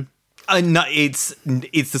 man. No, it's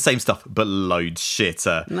the same stuff, but loads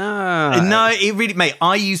shitter. No, it really, mate.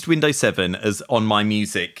 I used Windows 7 as on my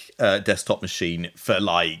music desktop machine for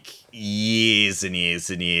like years and years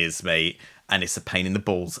and years, mate. And it's a pain in the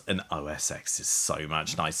balls, and OS X is so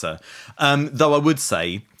much nicer. Though I would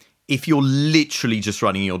say, if you're literally just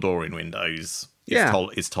running your door in Windows,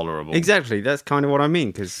 it's tolerable. Exactly, that's kind of what I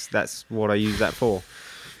mean, because that's what I use that for.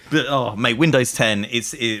 But, mate, Windows 10,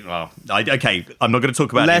 okay, I'm not going to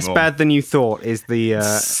talk about it less anymore. Bad than you thought is the...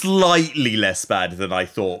 Slightly less bad than I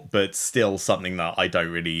thought, but still something that I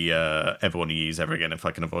don't really ever want to use ever again if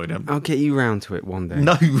I can avoid it. I'll get you round to it one day.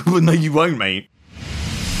 No, you won't, mate.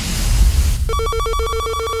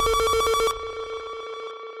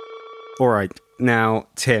 All right, now,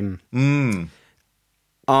 Tim.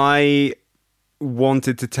 I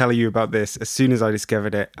wanted to tell you about this as soon as I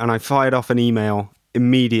discovered it, and I fired off an email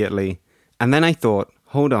immediately. And then I thought,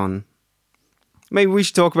 hold on, maybe we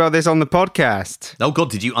should talk about this on the podcast. Oh,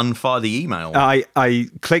 God, did you unfire the email? I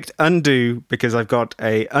clicked undo because I've got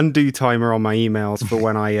a undo timer on my emails for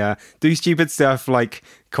when I do stupid stuff like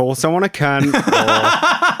call someone a cunt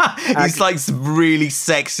or... He's like really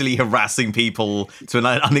sexually harassing people to an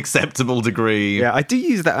unacceptable degree. Yeah, I do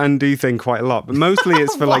use that undo thing quite a lot, but mostly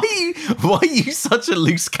it's for like... Why are you such a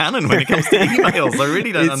loose cannon when it comes to emails? I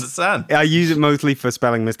really don't understand. I use it mostly for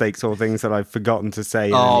spelling mistakes or things that I've forgotten to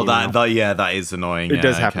say. Oh, that is annoying. It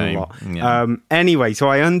does happen a lot. Yeah. Anyway, so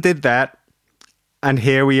I undid that, and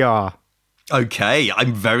here we are. Okay,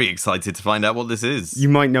 I'm very excited to find out what this is. You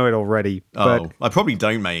might know it already, but I probably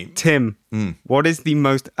don't, mate. Tim, what is the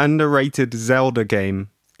most underrated Zelda game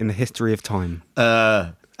in the history of time?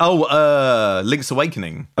 Link's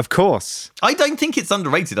Awakening. Of course. I don't think it's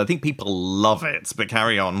underrated. I think people love it, but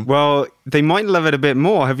carry on. Well, they might love it a bit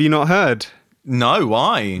more. Have you not heard? No,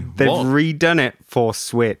 why? They've redone it for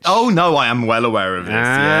Switch. Oh, no, I am well aware of this.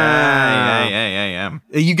 Yeah.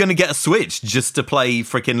 Are you going to get a Switch just to play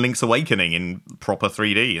freaking Link's Awakening in proper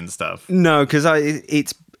 3D and stuff? No, because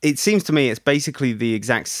it seems to me it's basically the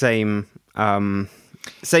exact same...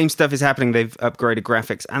 same stuff is happening. They've upgraded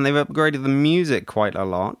graphics and they've upgraded the music quite a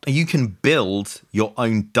lot. You can build your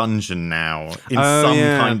own dungeon now in some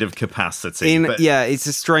kind of capacity. Yeah, it's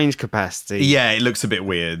a strange capacity. Yeah, it looks a bit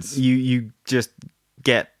weird. You just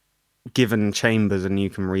get given chambers and you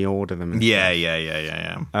can reorder them.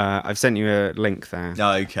 Yeah. I've sent you a link there.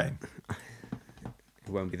 Oh, okay. It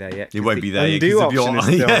won't be there yet. It won't be there yet. Undo option is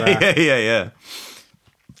still there. Yeah.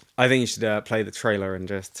 I think you should play the trailer and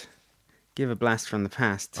just... give a blast from the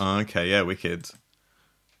past. Okay, yeah, wicked.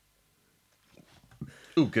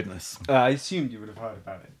 Oh, goodness. I assumed you would have heard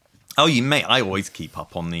about it. Oh, you may. I always keep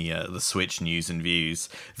up on the Switch news and views.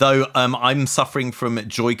 Though I'm suffering from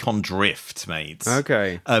Joy-Con drift, mate.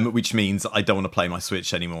 Okay. Which means I don't want to play my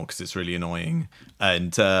Switch anymore because it's really annoying.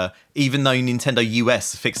 And even though Nintendo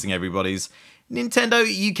US are fixing everybody's, Nintendo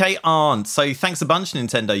UK aren't. So thanks a bunch,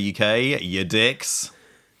 Nintendo UK, you dicks.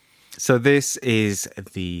 So this is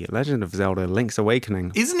The Legend of Zelda Link's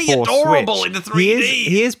Awakening. Isn't he adorable Switch. in the 3D?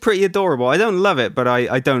 He is pretty adorable. I don't love it, but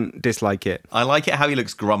I don't dislike it. I like it how he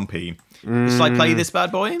looks grumpy. Shall I play this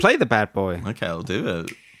bad boy? Play the bad boy. Okay, I'll do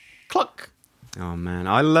it. Cluck. Oh, man.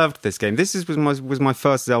 I loved this game. This was my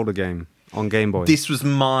first Zelda game on Game Boy. This was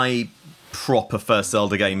my proper first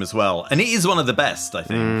Zelda game as well. And it is one of the best, I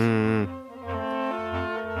think.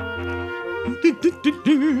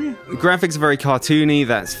 Graphics are very cartoony.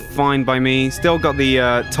 That's fine by me. Still got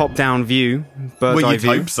the top-down view, bird's eye you'd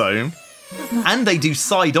view. hope so. And they do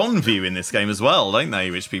side-on view in this game as well, don't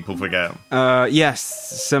they? Which people forget. Yes,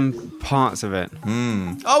 some parts of it.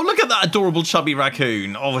 Oh, look at that adorable chubby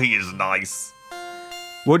raccoon. Oh, he is nice.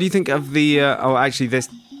 What do you think of the...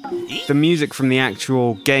 the music from the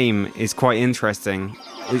actual game is quite interesting.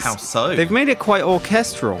 How so? They've made it quite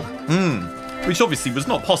orchestral. Which obviously was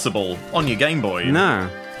not possible on your Game Boy. No.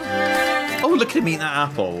 Oh, look at him eat that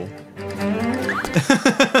apple.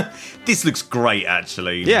 This looks great,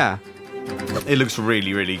 actually. Yeah. It looks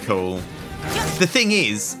really, really cool. The thing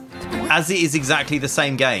is, as it is exactly the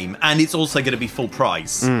same game, and it's also going to be full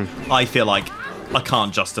price, I feel like I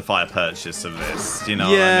can't justify a purchase of this. Do you know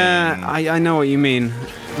what I mean? I know what you mean.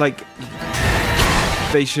 Like,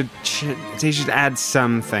 they should add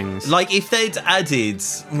some things. Like, if they'd added,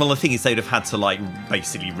 well, the thing is, they'd have had to like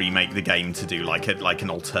basically remake the game to do like an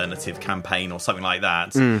alternative campaign or something like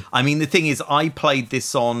that. I mean, the thing is, I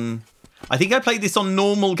think I played this on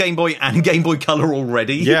normal Game Boy and Game Boy Color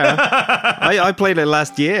already. Yeah, I played it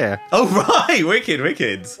last year. Oh right, wicked.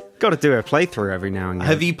 Got to do a playthrough every now and then.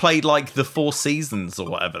 Have you played like the 4 seasons or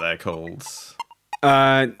whatever they're called?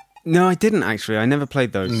 No, I didn't actually. I never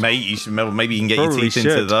played those. Mate, maybe you can get Probably your teeth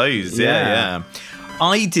into should. those. Yeah. Yeah.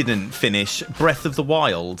 I didn't finish Breath of the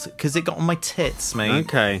Wild because it got on my tits, mate.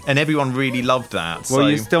 Okay. And everyone really loved that. Well, so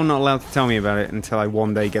you're still not allowed to tell me about it until I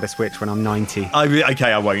one day get a Switch when I'm 90.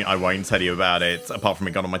 I won't tell you about it, apart from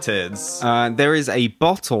it got on my tits. There is a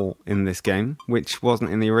bottle in this game, which wasn't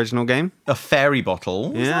in the original game. A fairy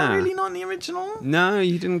bottle? Is that Yeah. really not in the original? No,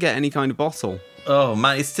 you didn't get any kind of bottle. Oh,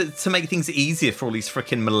 man, it's to make things easier for all these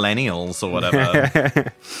freaking millennials or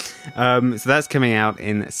whatever. So that's coming out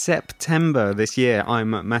in September this year.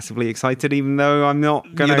 I'm massively excited, even though I'm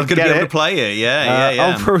not going You're not to going to get be able it. to play it, yeah.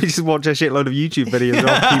 I'll probably just watch a shitload of YouTube videos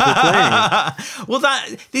of people playing it.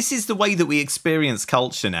 Well, this is the way that we experience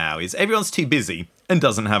culture now, is everyone's too busy and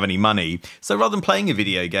doesn't have any money. So rather than playing a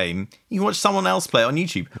video game, you can watch someone else play it on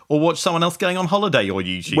YouTube, or watch someone else going on holiday on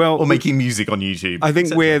YouTube, or making music on YouTube. I think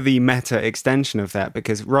etc. we're the meta extension of that,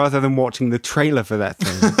 because rather than watching the trailer for that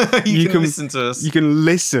thing, you can listen to us. You can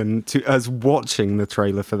listen to us watching the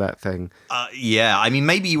trailer for that thing. Yeah, I mean,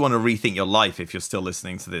 maybe you want to rethink your life if you're still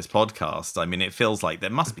listening to this podcast. I mean, it feels like there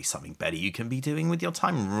must be something better you can be doing with your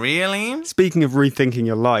time, really? Speaking of rethinking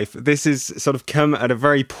your life, this has sort of come at a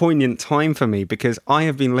very poignant time for me, because I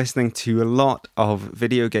have been listening to a lot of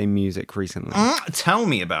video game music recently. Tell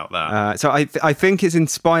me about that. So I think it's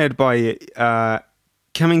inspired by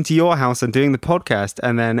coming to your house and doing the podcast,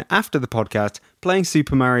 and then after the podcast, playing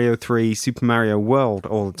Super Mario 3, Super Mario World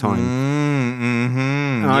all the time.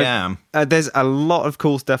 Yeah. There's a lot of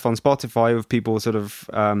cool stuff on Spotify of people sort of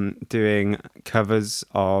doing covers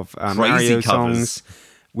of Mario covers. songs,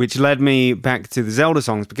 which led me back to the Zelda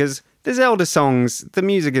songs, because the Zelda songs, the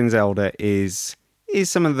music in Zelda is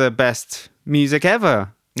some of the best music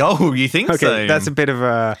ever. Oh, you think so? Okay, that's a bit of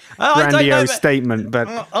a I don't know, grandiose but- statement, but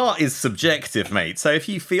Art is subjective, mate. So if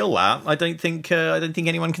you feel that, I don't think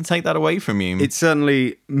anyone can take that away from you. it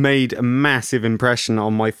certainly made a massive impression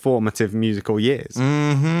on my formative musical years.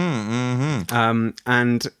 And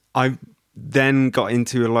I then got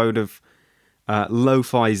into a load of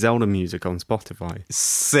lo-fi Zelda music on Spotify,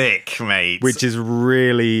 Sick, mate. which is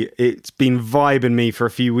really, it's been vibing me for a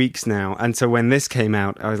few weeks now. And so when this came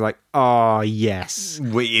out, I was like, oh, yes.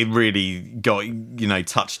 It really got,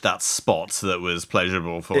 touched that spot that was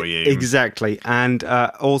pleasurable for you. Exactly. And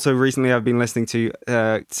also recently I've been listening to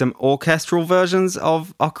some orchestral versions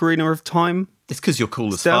of Ocarina of Time. It's because you're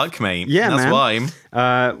cool as Stuff. fuck, mate. Yeah, That's man.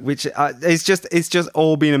 why. Which it's just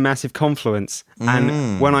all been a massive confluence.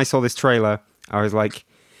 And when I saw this trailer, I was like,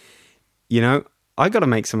 I got to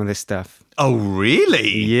make some of this stuff. Oh,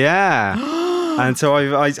 really? Yeah. And so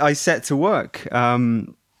I set to work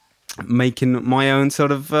making my own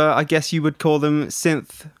sort of, I guess you would call them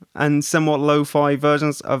synth and somewhat lo-fi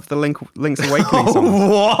versions of the Link's Awakening song.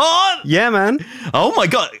 What? Yeah, man. Oh my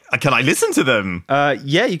god! Can I listen to them?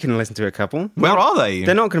 Yeah, you can listen to a couple. Where are they?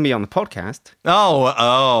 They're not going to be on the podcast,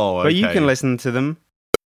 Oh. but you okay. can listen to them.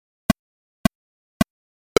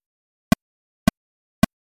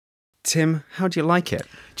 Tim, how do you like it?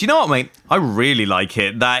 Do you know what, mate? I really like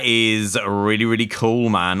it. That is really, really cool,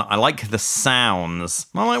 man. I like the sounds.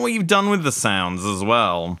 I like what you've done with the sounds as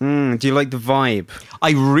well. Do you like the vibe?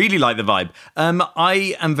 I really like the vibe.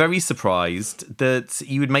 I am very surprised that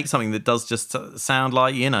you would make something that does just sound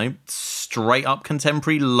like, straight up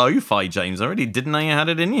contemporary lo-fi, James. I really didn't know you had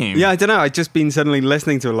it in you. Yeah, I don't know. I've just been suddenly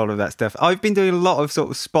listening to a lot of that stuff. I've been doing a lot of sort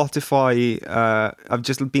of Spotify. I've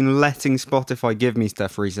just been letting Spotify give me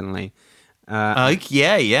stuff recently.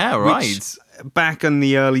 Yeah, right. Which, back in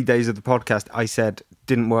the early days of the podcast, I said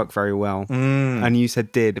didn't work very well. And you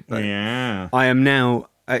said did. But Yeah. I am now...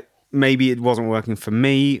 maybe it wasn't working for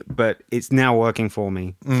me, but it's now working for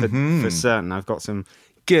me for certain. I've got some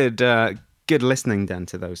good listening done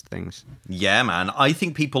to those things. Yeah, man. I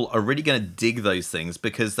think people are really going to dig those things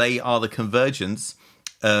because they are the convergence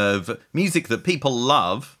of music that people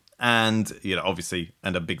love and obviously,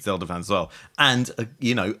 and a big Zelda fan as well, and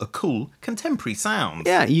a cool contemporary sound.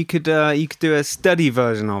 Yeah, you could do a study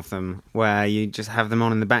version of them where you just have them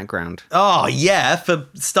on in the background. Oh yeah, for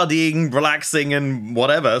studying, relaxing, and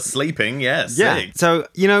whatever, sleeping. Yeah, sick. Yeah. So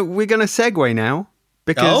we're gonna segue now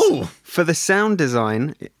because Oh. for the sound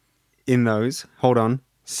design in those, hold on,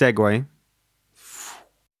 segue.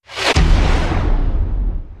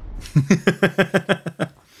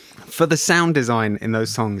 For the sound design in those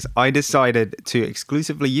songs, I decided to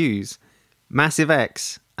exclusively use Massive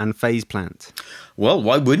X and Phase Plant. Well,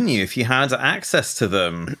 why wouldn't you if you had access to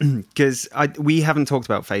them? Because we haven't talked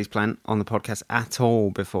about Phase Plant on the podcast at all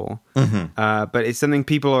before. But it's something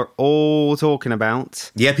people are all talking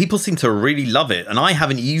about. Yeah, people seem to really love it, and I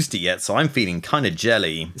haven't used it yet, so I'm feeling kind of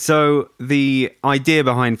jelly. So the idea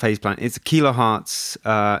behind Phase Plant, it's a kilohertz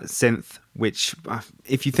synth, which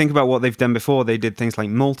if you think about what they've done before, they did things like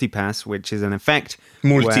multipass, which is an effect.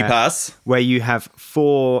 Multipass. Where you have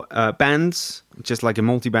 4 bands, just like a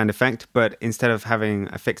multi-band effect, but instead of having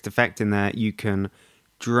a fixed effect in there, you can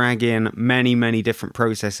drag in many, many different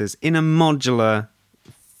processes in a modular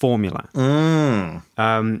formula.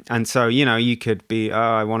 And so, you could be,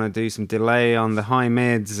 I want to do some delay on the high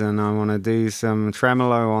mids, and I want to do some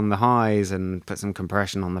tremolo on the highs, and put some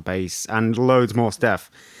compression on the bass, and loads more stuff.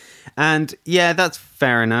 And yeah, that's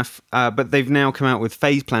fair enough. But they've now come out with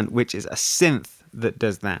Phase Plant, which is a synth that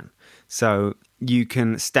does that. So you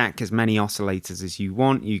can stack as many oscillators as you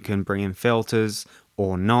want. You can bring in filters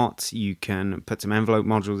or not. You can put some envelope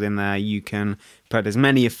modules in there. You can put as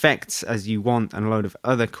many effects as you want and a load of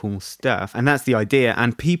other cool stuff. And that's the idea.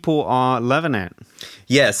 And people are loving it.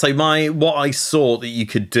 Yeah, so what I saw that you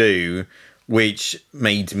could do, which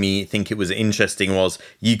made me think it was interesting, was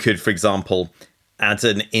you could, for example, add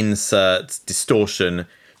an insert distortion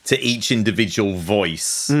to each individual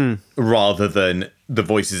voice rather than the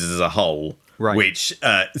voices as a whole, right. Which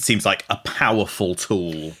seems like a powerful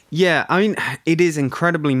tool. Yeah, I mean, it is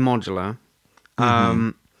incredibly modular.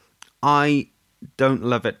 I don't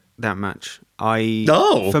love it that much.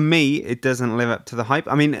 For me, it doesn't live up to the hype.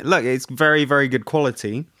 I mean, look, it's very, very good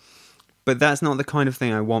quality. But that's not the kind of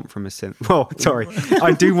thing I want from a synth. Well, sorry,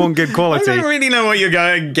 I do want good quality. I don't really know what you're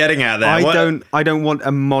getting at there. I don't want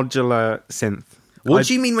a modular synth. What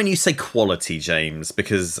do you mean when you say quality, James?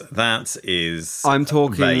 Because that is I'm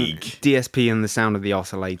talking vague. DSP and the sound of the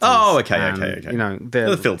oscillators. Oh, okay.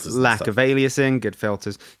 The filters and lack stuff. of aliasing, good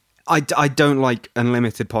filters. I don't like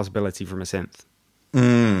unlimited possibility from a synth.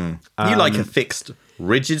 You like a fixed,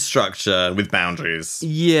 rigid structure with boundaries.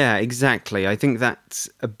 Yeah, exactly. I think that's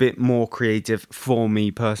a bit more creative for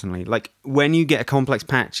me personally. Like, when you get a complex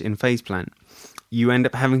patch in Phase Plant, you end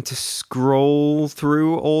up having to scroll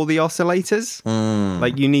through all the oscillators.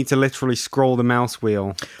 Like, you need to literally scroll the mouse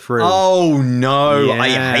wheel through. Oh, no. Yeah. I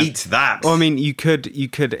hate that. Well, I mean, you could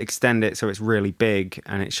extend it so it's really big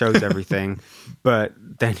and it shows everything, but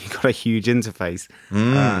then you've got a huge interface.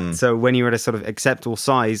 So when you're at a sort of acceptable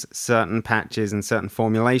size, certain patches and certain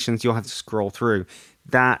formulations, you'll have to scroll through.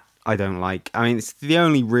 That I don't like. I mean, it's the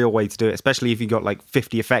only real way to do it, especially if you've got like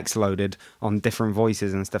 50 effects loaded on different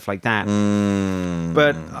voices and stuff like that.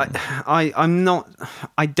 But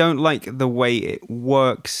I don't like the way it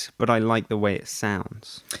works, but I like the way it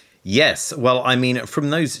sounds. Yes. Well, I mean,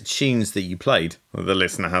 from those tunes that you played, the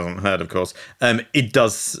listener hasn't heard, of course, it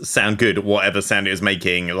does sound good. Whatever sound it was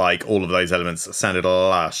making, like all of those elements sounded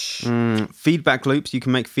lush. Feedback loops, you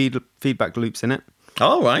can make feedback loops in it.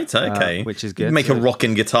 Oh, right. Okay. Which is good. Make a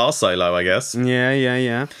rockin' guitar solo, I guess.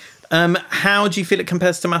 Yeah. How do you feel it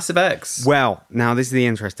compares to Massive X? Well, now this is the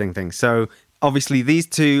interesting thing. So obviously these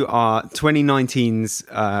two are 2019's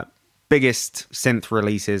biggest synth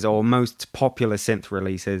releases or most popular synth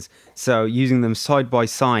releases. So using them side by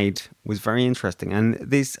side was very interesting. And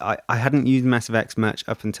this, I hadn't used Massive X much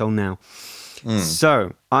up until now.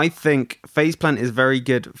 So I think Phase Plant is very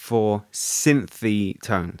good for synthy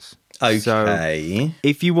tones. Okay. So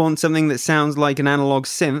if you want something that sounds like an analog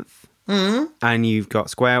synth, and you've got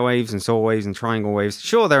square waves and saw waves and triangle waves,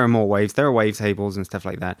 sure, there are more waves. There are wavetables and stuff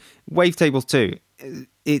like that. Wavetables too.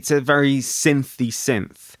 It's a very synthy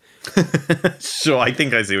synth. Sure, I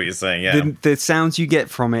think I see what you're saying, yeah. The sounds you get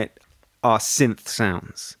from it are synth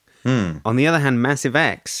sounds. On the other hand, Massive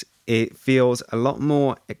X, it feels a lot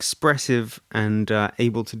more expressive and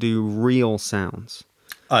able to do real sounds.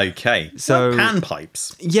 Okay, So-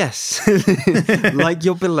 panpipes. Yes, like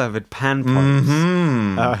your beloved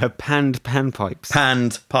panpipes. Panned panpipes.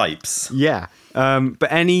 Panned pipes. Yeah. But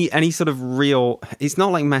any sort of real... It's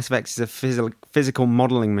not like Massive X is a physical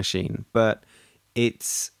modeling machine, but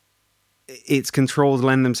its controls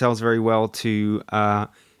lend themselves very well to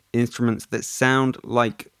instruments that sound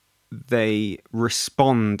like they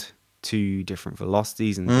respond to different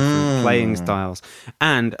velocities and different playing styles.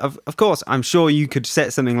 And of course, I'm sure you could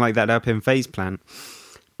set something like that up in Phaseplant,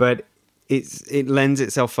 but it lends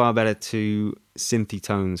itself far better to synthy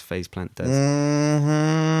tones. Phaseplant does.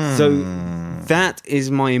 So that is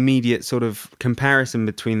my immediate sort of comparison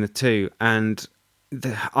between the two. And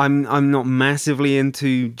I'm not massively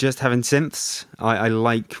into just having synths. I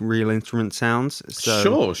like real instrument sounds.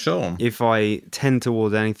 So Sure. if I tend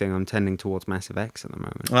towards anything, I'm tending towards Massive X at the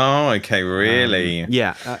moment. Oh, okay, really?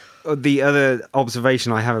 Yeah. The other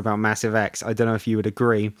observation I have about Massive X, I don't know if you would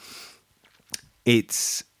agree,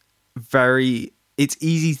 it's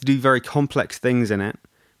easy to do very complex things in it,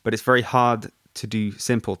 but it's very hard to do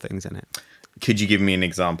simple things in it. Could you give me an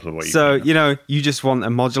example of what you So, mean? you just want a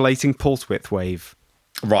modulating pulse width wave.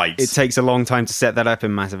 Right. It takes a long time to set that up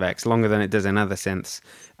in Massive X, longer than it does in other synths.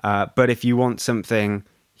 But if you want something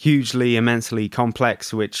hugely, immensely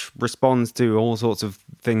complex, which responds to all sorts of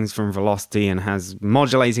things from velocity and has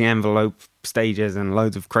modulating envelope stages and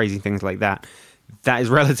loads of crazy things like that, that is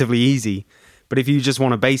relatively easy. But if you just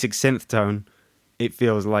want a basic synth tone, it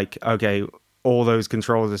feels like, okay, all those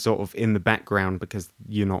controls are sort of in the background because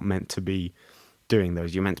you're not meant to be doing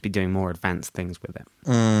those. You're meant to be doing more advanced things with it.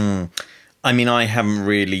 I mean, I haven't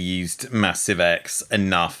really used Massive X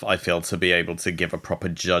enough, I feel, to be able to give a proper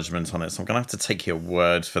judgment on it. So I'm going to have to take your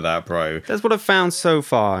word for that, bro. That's what I've found so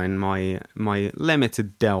far in my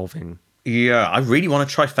limited delving. Yeah, I really want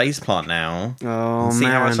to try Phaseplant now. Oh, and see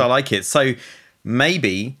how much man. I like it. So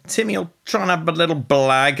maybe Timmy will try and have a little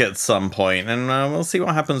blag at some point, and we'll see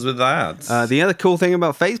what happens with that. The other cool thing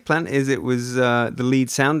about Phaseplant is it was the lead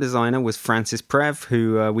sound designer was Francis Prev,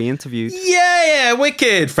 who we interviewed. Yeah,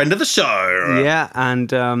 wicked. Friend of the show. Yeah,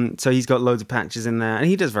 and so he's got loads of patches in there, and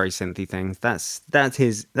he does very synthy things. That's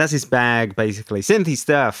his bag, basically. Synthy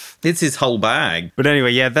stuff. It's his whole bag. But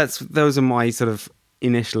anyway, yeah, those are my sort of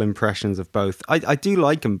initial impressions of both. I do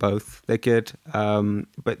like them both. They're good.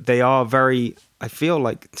 But they are very, I feel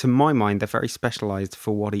like, to my mind, they're very specialized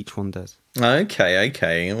for what each one does.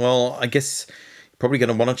 Okay. Well, I guess you're probably going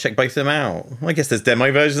to want to check both of them out. I guess there's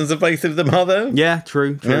demo versions of both of them, are there? Yeah,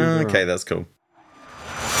 true. You're Okay, right. that's cool.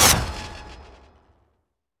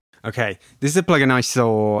 Okay, this is a plugin I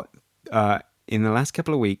saw in the last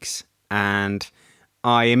couple of weeks, and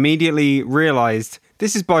I immediately realized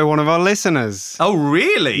this is by one of our listeners. Oh,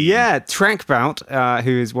 really? Yeah, Trackbout,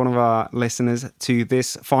 who is one of our listeners to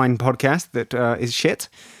this fine podcast that is shit,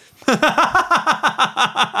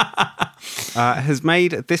 has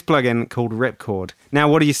made this plugin called Ripcord. Now,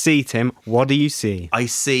 what do you see, Tim? What do you see? I can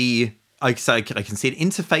see an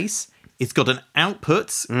interface. It's got an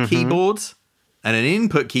output keyboard and an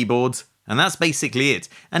input keyboard, and that's basically it.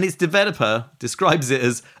 And its developer describes it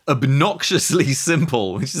as obnoxiously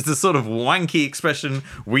simple, which is the sort of wanky expression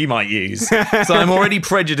we might use. So I'm already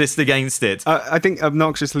prejudiced against it. I think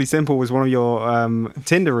obnoxiously simple was one of your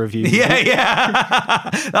Tinder reviews. Yeah.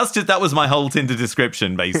 That was my whole Tinder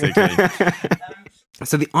description, basically.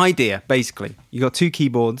 So the idea, basically, you got two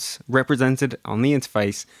keyboards represented on the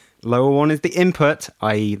interface. Lower one is the input,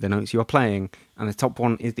 i.e. the notes you're playing, and the top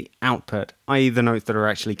one is the output, i.e. the notes that are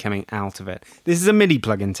actually coming out of it. This is a MIDI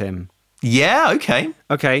plugin, Tim. Yeah, okay.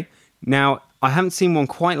 Okay, now, I haven't seen one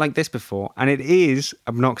quite like this before, and it is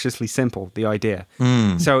obnoxiously simple, the idea.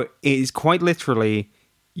 So it is quite literally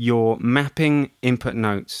you're mapping input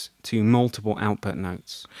notes to multiple output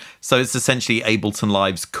notes. So it's essentially Ableton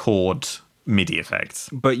Live's chord MIDI effects.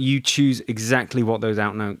 But you choose exactly what those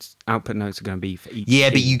output notes are going to be for each. Yeah,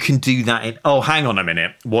 but key. you can do that in... Oh, hang on a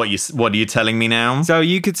minute. What are you telling me now? So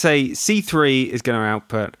you could say C3 is going to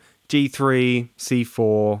output G3,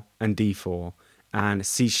 C4, and D4. And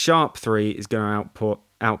C sharp 3 is going to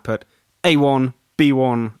output A1,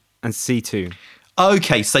 B1, and C2.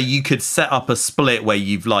 Okay, so you could set up a split where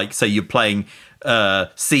you've say you're playing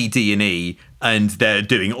C, D, and E, and they're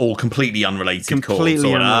doing all completely unrelated chords.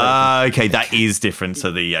 Completely unrelated. Okay, that is different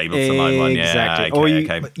to the Ableton Live one. Yeah, Exactly.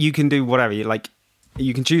 okay, Or you can do whatever you like.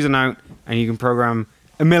 You can choose a note, and you can program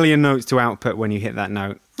a million notes to output when you hit that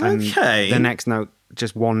note. And Okay. the next note,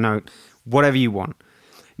 just one note, whatever you want.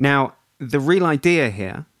 Now, the real idea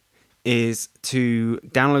here is to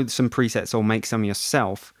download some presets or make some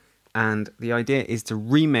yourself. And the idea is to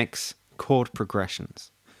remix chord progressions.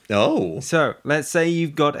 Oh. So let's say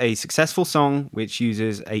you've got a successful song which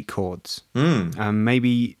uses 8 chords.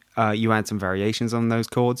 Maybe you add some variations on those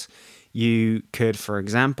chords. You could, for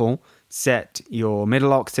example, set your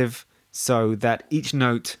middle octave so that each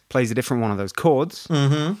note plays a different one of those chords.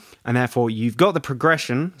 And therefore you've got the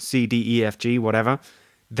progression, C, D, E, F, G, whatever,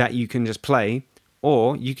 that you can just play.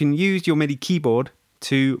 Or you can use your MIDI keyboard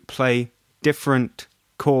to play different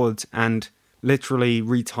chords and literally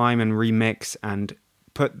retime and remix and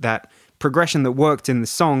put that progression that worked in the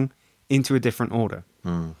song into a different order.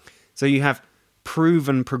 So you have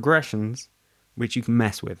proven progressions which you can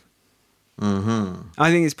mess with.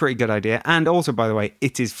 I think it's a pretty good idea. And also, by the way,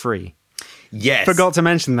 it is free. Yes. Forgot to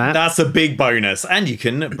mention that. That's a big bonus. And you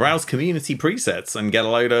can browse community presets and get a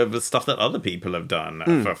load of the stuff that other people have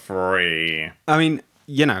done for free. I mean,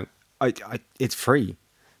 you know, it's free.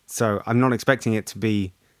 So I'm not expecting it to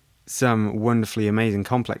be some wonderfully amazing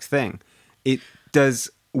complex thing. It does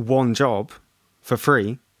one job for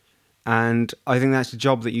free. And I think that's a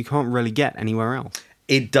job that you can't really get anywhere else.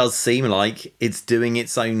 It does seem like it's doing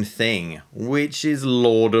its own thing, which is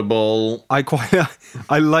laudable. I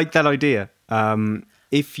like that idea.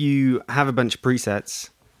 If you have a bunch of presets,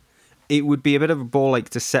 it would be a bit of a ball ache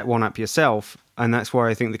to set one up yourself, and that's where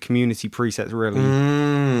I think the community presets really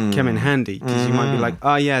come in handy, because you might be like,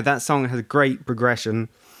 oh yeah, that song has a great progression.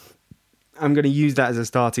 I'm going to use that as a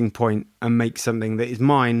starting point and make something that is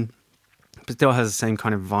mine, but still has the same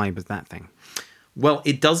kind of vibe as that thing. Well,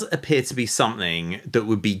 it does appear to be something that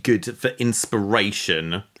would be good for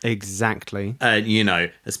inspiration. Exactly. You know,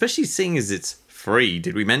 especially seeing as it's free.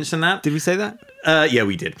 Did we mention that? Did we say that? Yeah,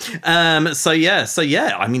 we did. So yeah.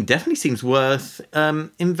 I mean, definitely seems worth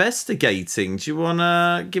investigating. Do you want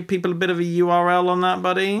to give people a bit of a URL on that,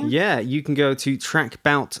 buddy? Yeah, you can go to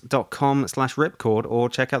trackbout.com/ripcord or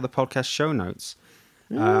check out the podcast show notes.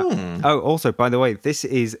 Also, by the way, this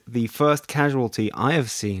is the first casualty I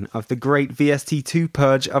have seen of the great VST2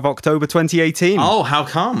 purge of October 2018. Oh, how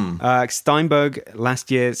come? Steinberg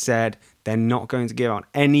last year said they're not going to give out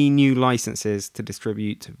any new licenses to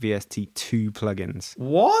distribute VST2 plugins.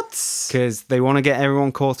 What? Because they want to get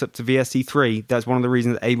everyone caught up to VST3. That's one of the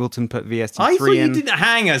reasons Ableton put VST3 I thought in. you didn't.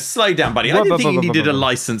 Hang on, slow down, buddy. I didn't think you needed a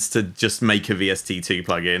license to just make a VST2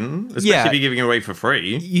 plugin, especially if you're giving it away for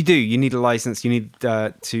free. You do. You need a license. You need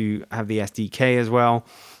to have the SDK as well.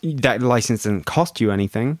 That license doesn't cost you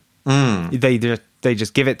anything. They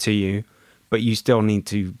just give it to you, but you still need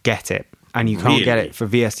to get it. And you can't get it for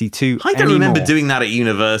VST2 I don't remember doing that at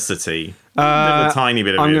university. A tiny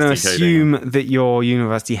bit of I'm VST going to coding. assume that your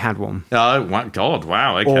university had one. Oh, God,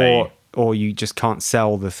 wow, okay. Or you just can't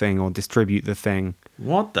sell the thing or distribute the thing.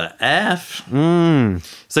 What the F?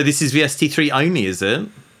 So this is VST3 only, is it?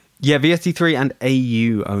 Yeah, VST3 and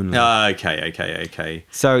AU only. Okay.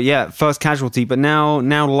 So yeah, first casualty, but now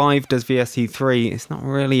Live does VST3. It's not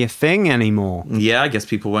really a thing anymore. Yeah, I guess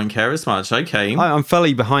people won't care as much. Okay. I'm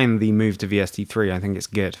fairly behind the move to VST3. I think it's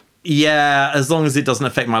good. Yeah, as long as it doesn't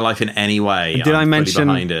affect my life in any way. Did I mention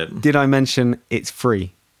behind it. Did I mention it's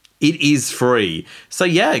free? It is free. So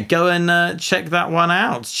yeah, go and check that one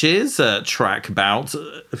out. Cheers,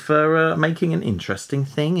 Trackbout, for making an interesting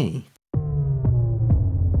thingy.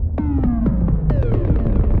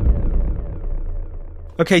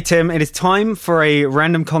 Okay, Tim, it is time for a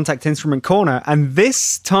random contact instrument corner, and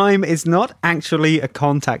this time is not actually a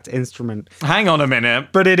contact instrument, Hang on a minute.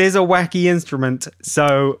 but it is a wacky instrument,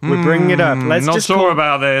 so we're bringing it up.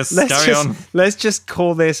 About this. Let's just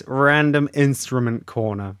call this random instrument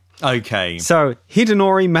corner. Okay. So,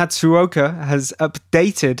 Hidenori Matsuoka has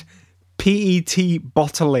updated PET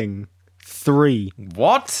Bottling 3.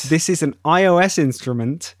 What? This is an iOS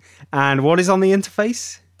instrument, and what is on the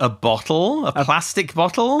interface? A bottle? A plastic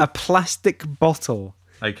bottle? A plastic bottle,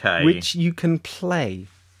 Okay. which you can play.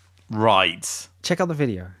 Right. Check out the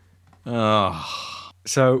video. Ugh.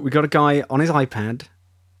 So we got a guy on his iPad,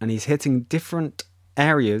 and he's hitting different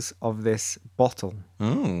areas of this bottle.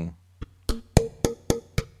 Mm.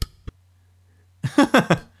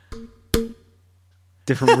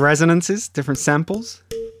 Different resonances, different samples.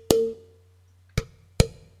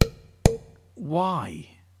 Why?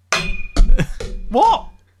 What?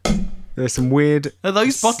 There's some weird... Are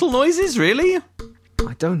those bottle noises, really?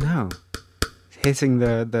 I don't know. Hitting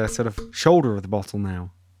the sort of shoulder of the bottle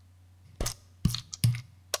now.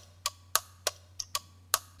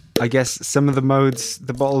 I guess some of the modes,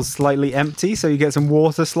 the bottle's slightly empty, so you get some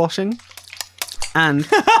water sloshing. And...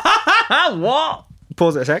 What?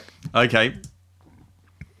 Pause it a sec. Okay.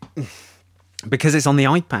 Because it's on the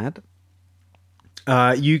iPad,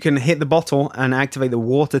 you can hit the bottle and activate the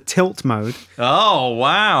water tilt mode. Oh,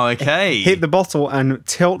 wow. Okay. Hit the bottle and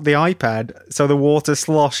tilt the iPad so the water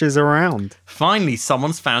sloshes around. Finally,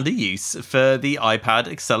 someone's found a use for the iPad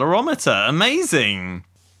accelerometer. Amazing.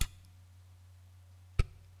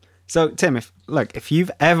 So, Tim, if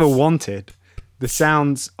you've ever wanted the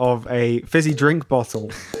sounds of a fizzy drink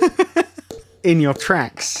bottle in your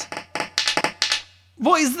tracks...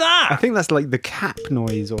 What is that? I think that's like the cap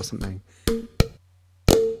noise or something.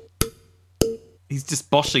 He's just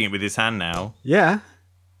boshing it with his hand now. Yeah.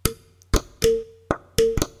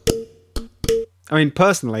 I mean,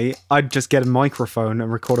 personally, I'd just get a microphone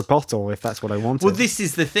and record a bottle if that's what I wanted. Well, this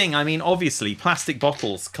is the thing. I mean, obviously, plastic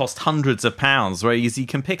bottles cost hundreds of pounds, whereas you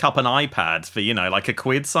can pick up an iPad for, like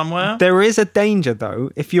 £1 somewhere. There is a danger,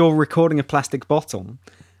 though, if you're recording a plastic bottle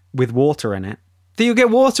with water in it, that you'll get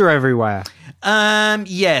water everywhere.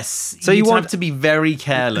 Yes. So You'd you want have to be very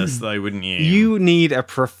careless, though, wouldn't you? You need a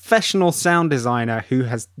professional sound designer who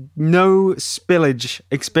has no spillage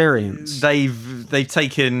experience. They've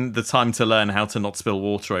taken the time to learn how to not spill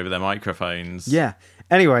water over their microphones. Yeah.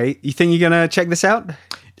 Anyway, you think you're going to check this out?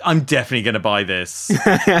 I'm definitely going to buy this.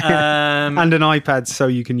 And an iPad so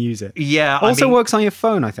you can use it. Yeah. Also works on your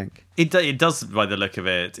phone, I think. It does, by the look of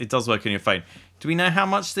it. It does work on your phone. Do we know how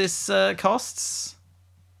much this costs?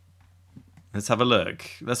 Let's have a look.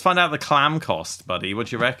 Let's find out the clam cost, buddy. What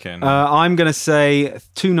do you reckon? I'm going to say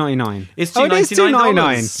 $2.99. It's $2.99. $2.99. It is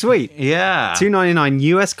 $2.99. Sweet. Yeah. $2.99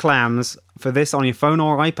 US clams for this on your phone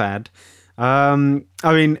or iPad. I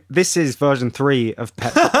mean, this is version 3 of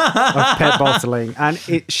pet bottling, and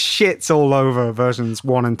it shits all over versions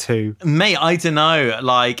 1 and 2. Mate, I don't know.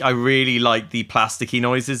 I really like the plasticky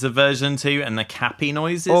noises of version 2 and the cappy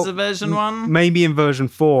noises of version 1. Maybe in version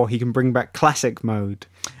 4, he can bring back classic mode.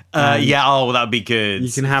 That would be good.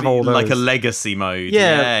 You can have all those. Like a legacy mode.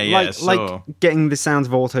 Yeah, sure. like getting the sounds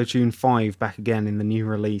of Auto-Tune 5 back again in the new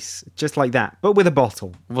release. Just like that, but with a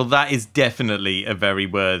bottle. Well, that is definitely a very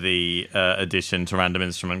worthy addition to Random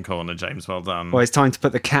Instrument Corner, James. Well done. Well, it's time to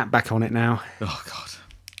put the cap back on it now. Oh, God.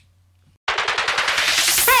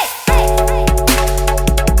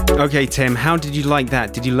 Okay, Tim, how did you like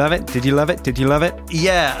that? Did you love it? Did you love it? Did you love it?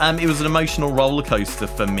 Yeah, it was an emotional roller coaster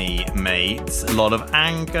for me, mate. A lot of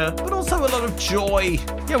anger, but also a lot of joy.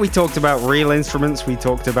 Yeah, we talked about real instruments. We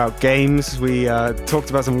talked about games. We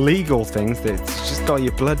talked about some legal things that's just got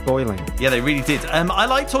your blood boiling. Yeah, they really did. I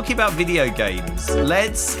like talking about video games.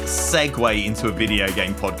 Let's segue into a video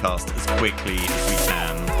game podcast as quickly as we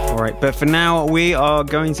can. All right, but for now, we are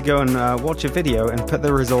going to go and watch a video and put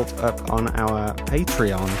the result up on our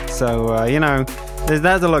Patreon. So, there's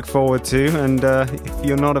that to look forward to. And if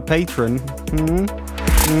you're not a patron,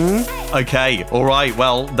 Okay, all right.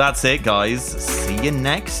 Well, that's it, guys. See you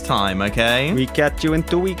next time, okay? we catch you in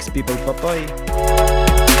 2 weeks, people. Bye-bye.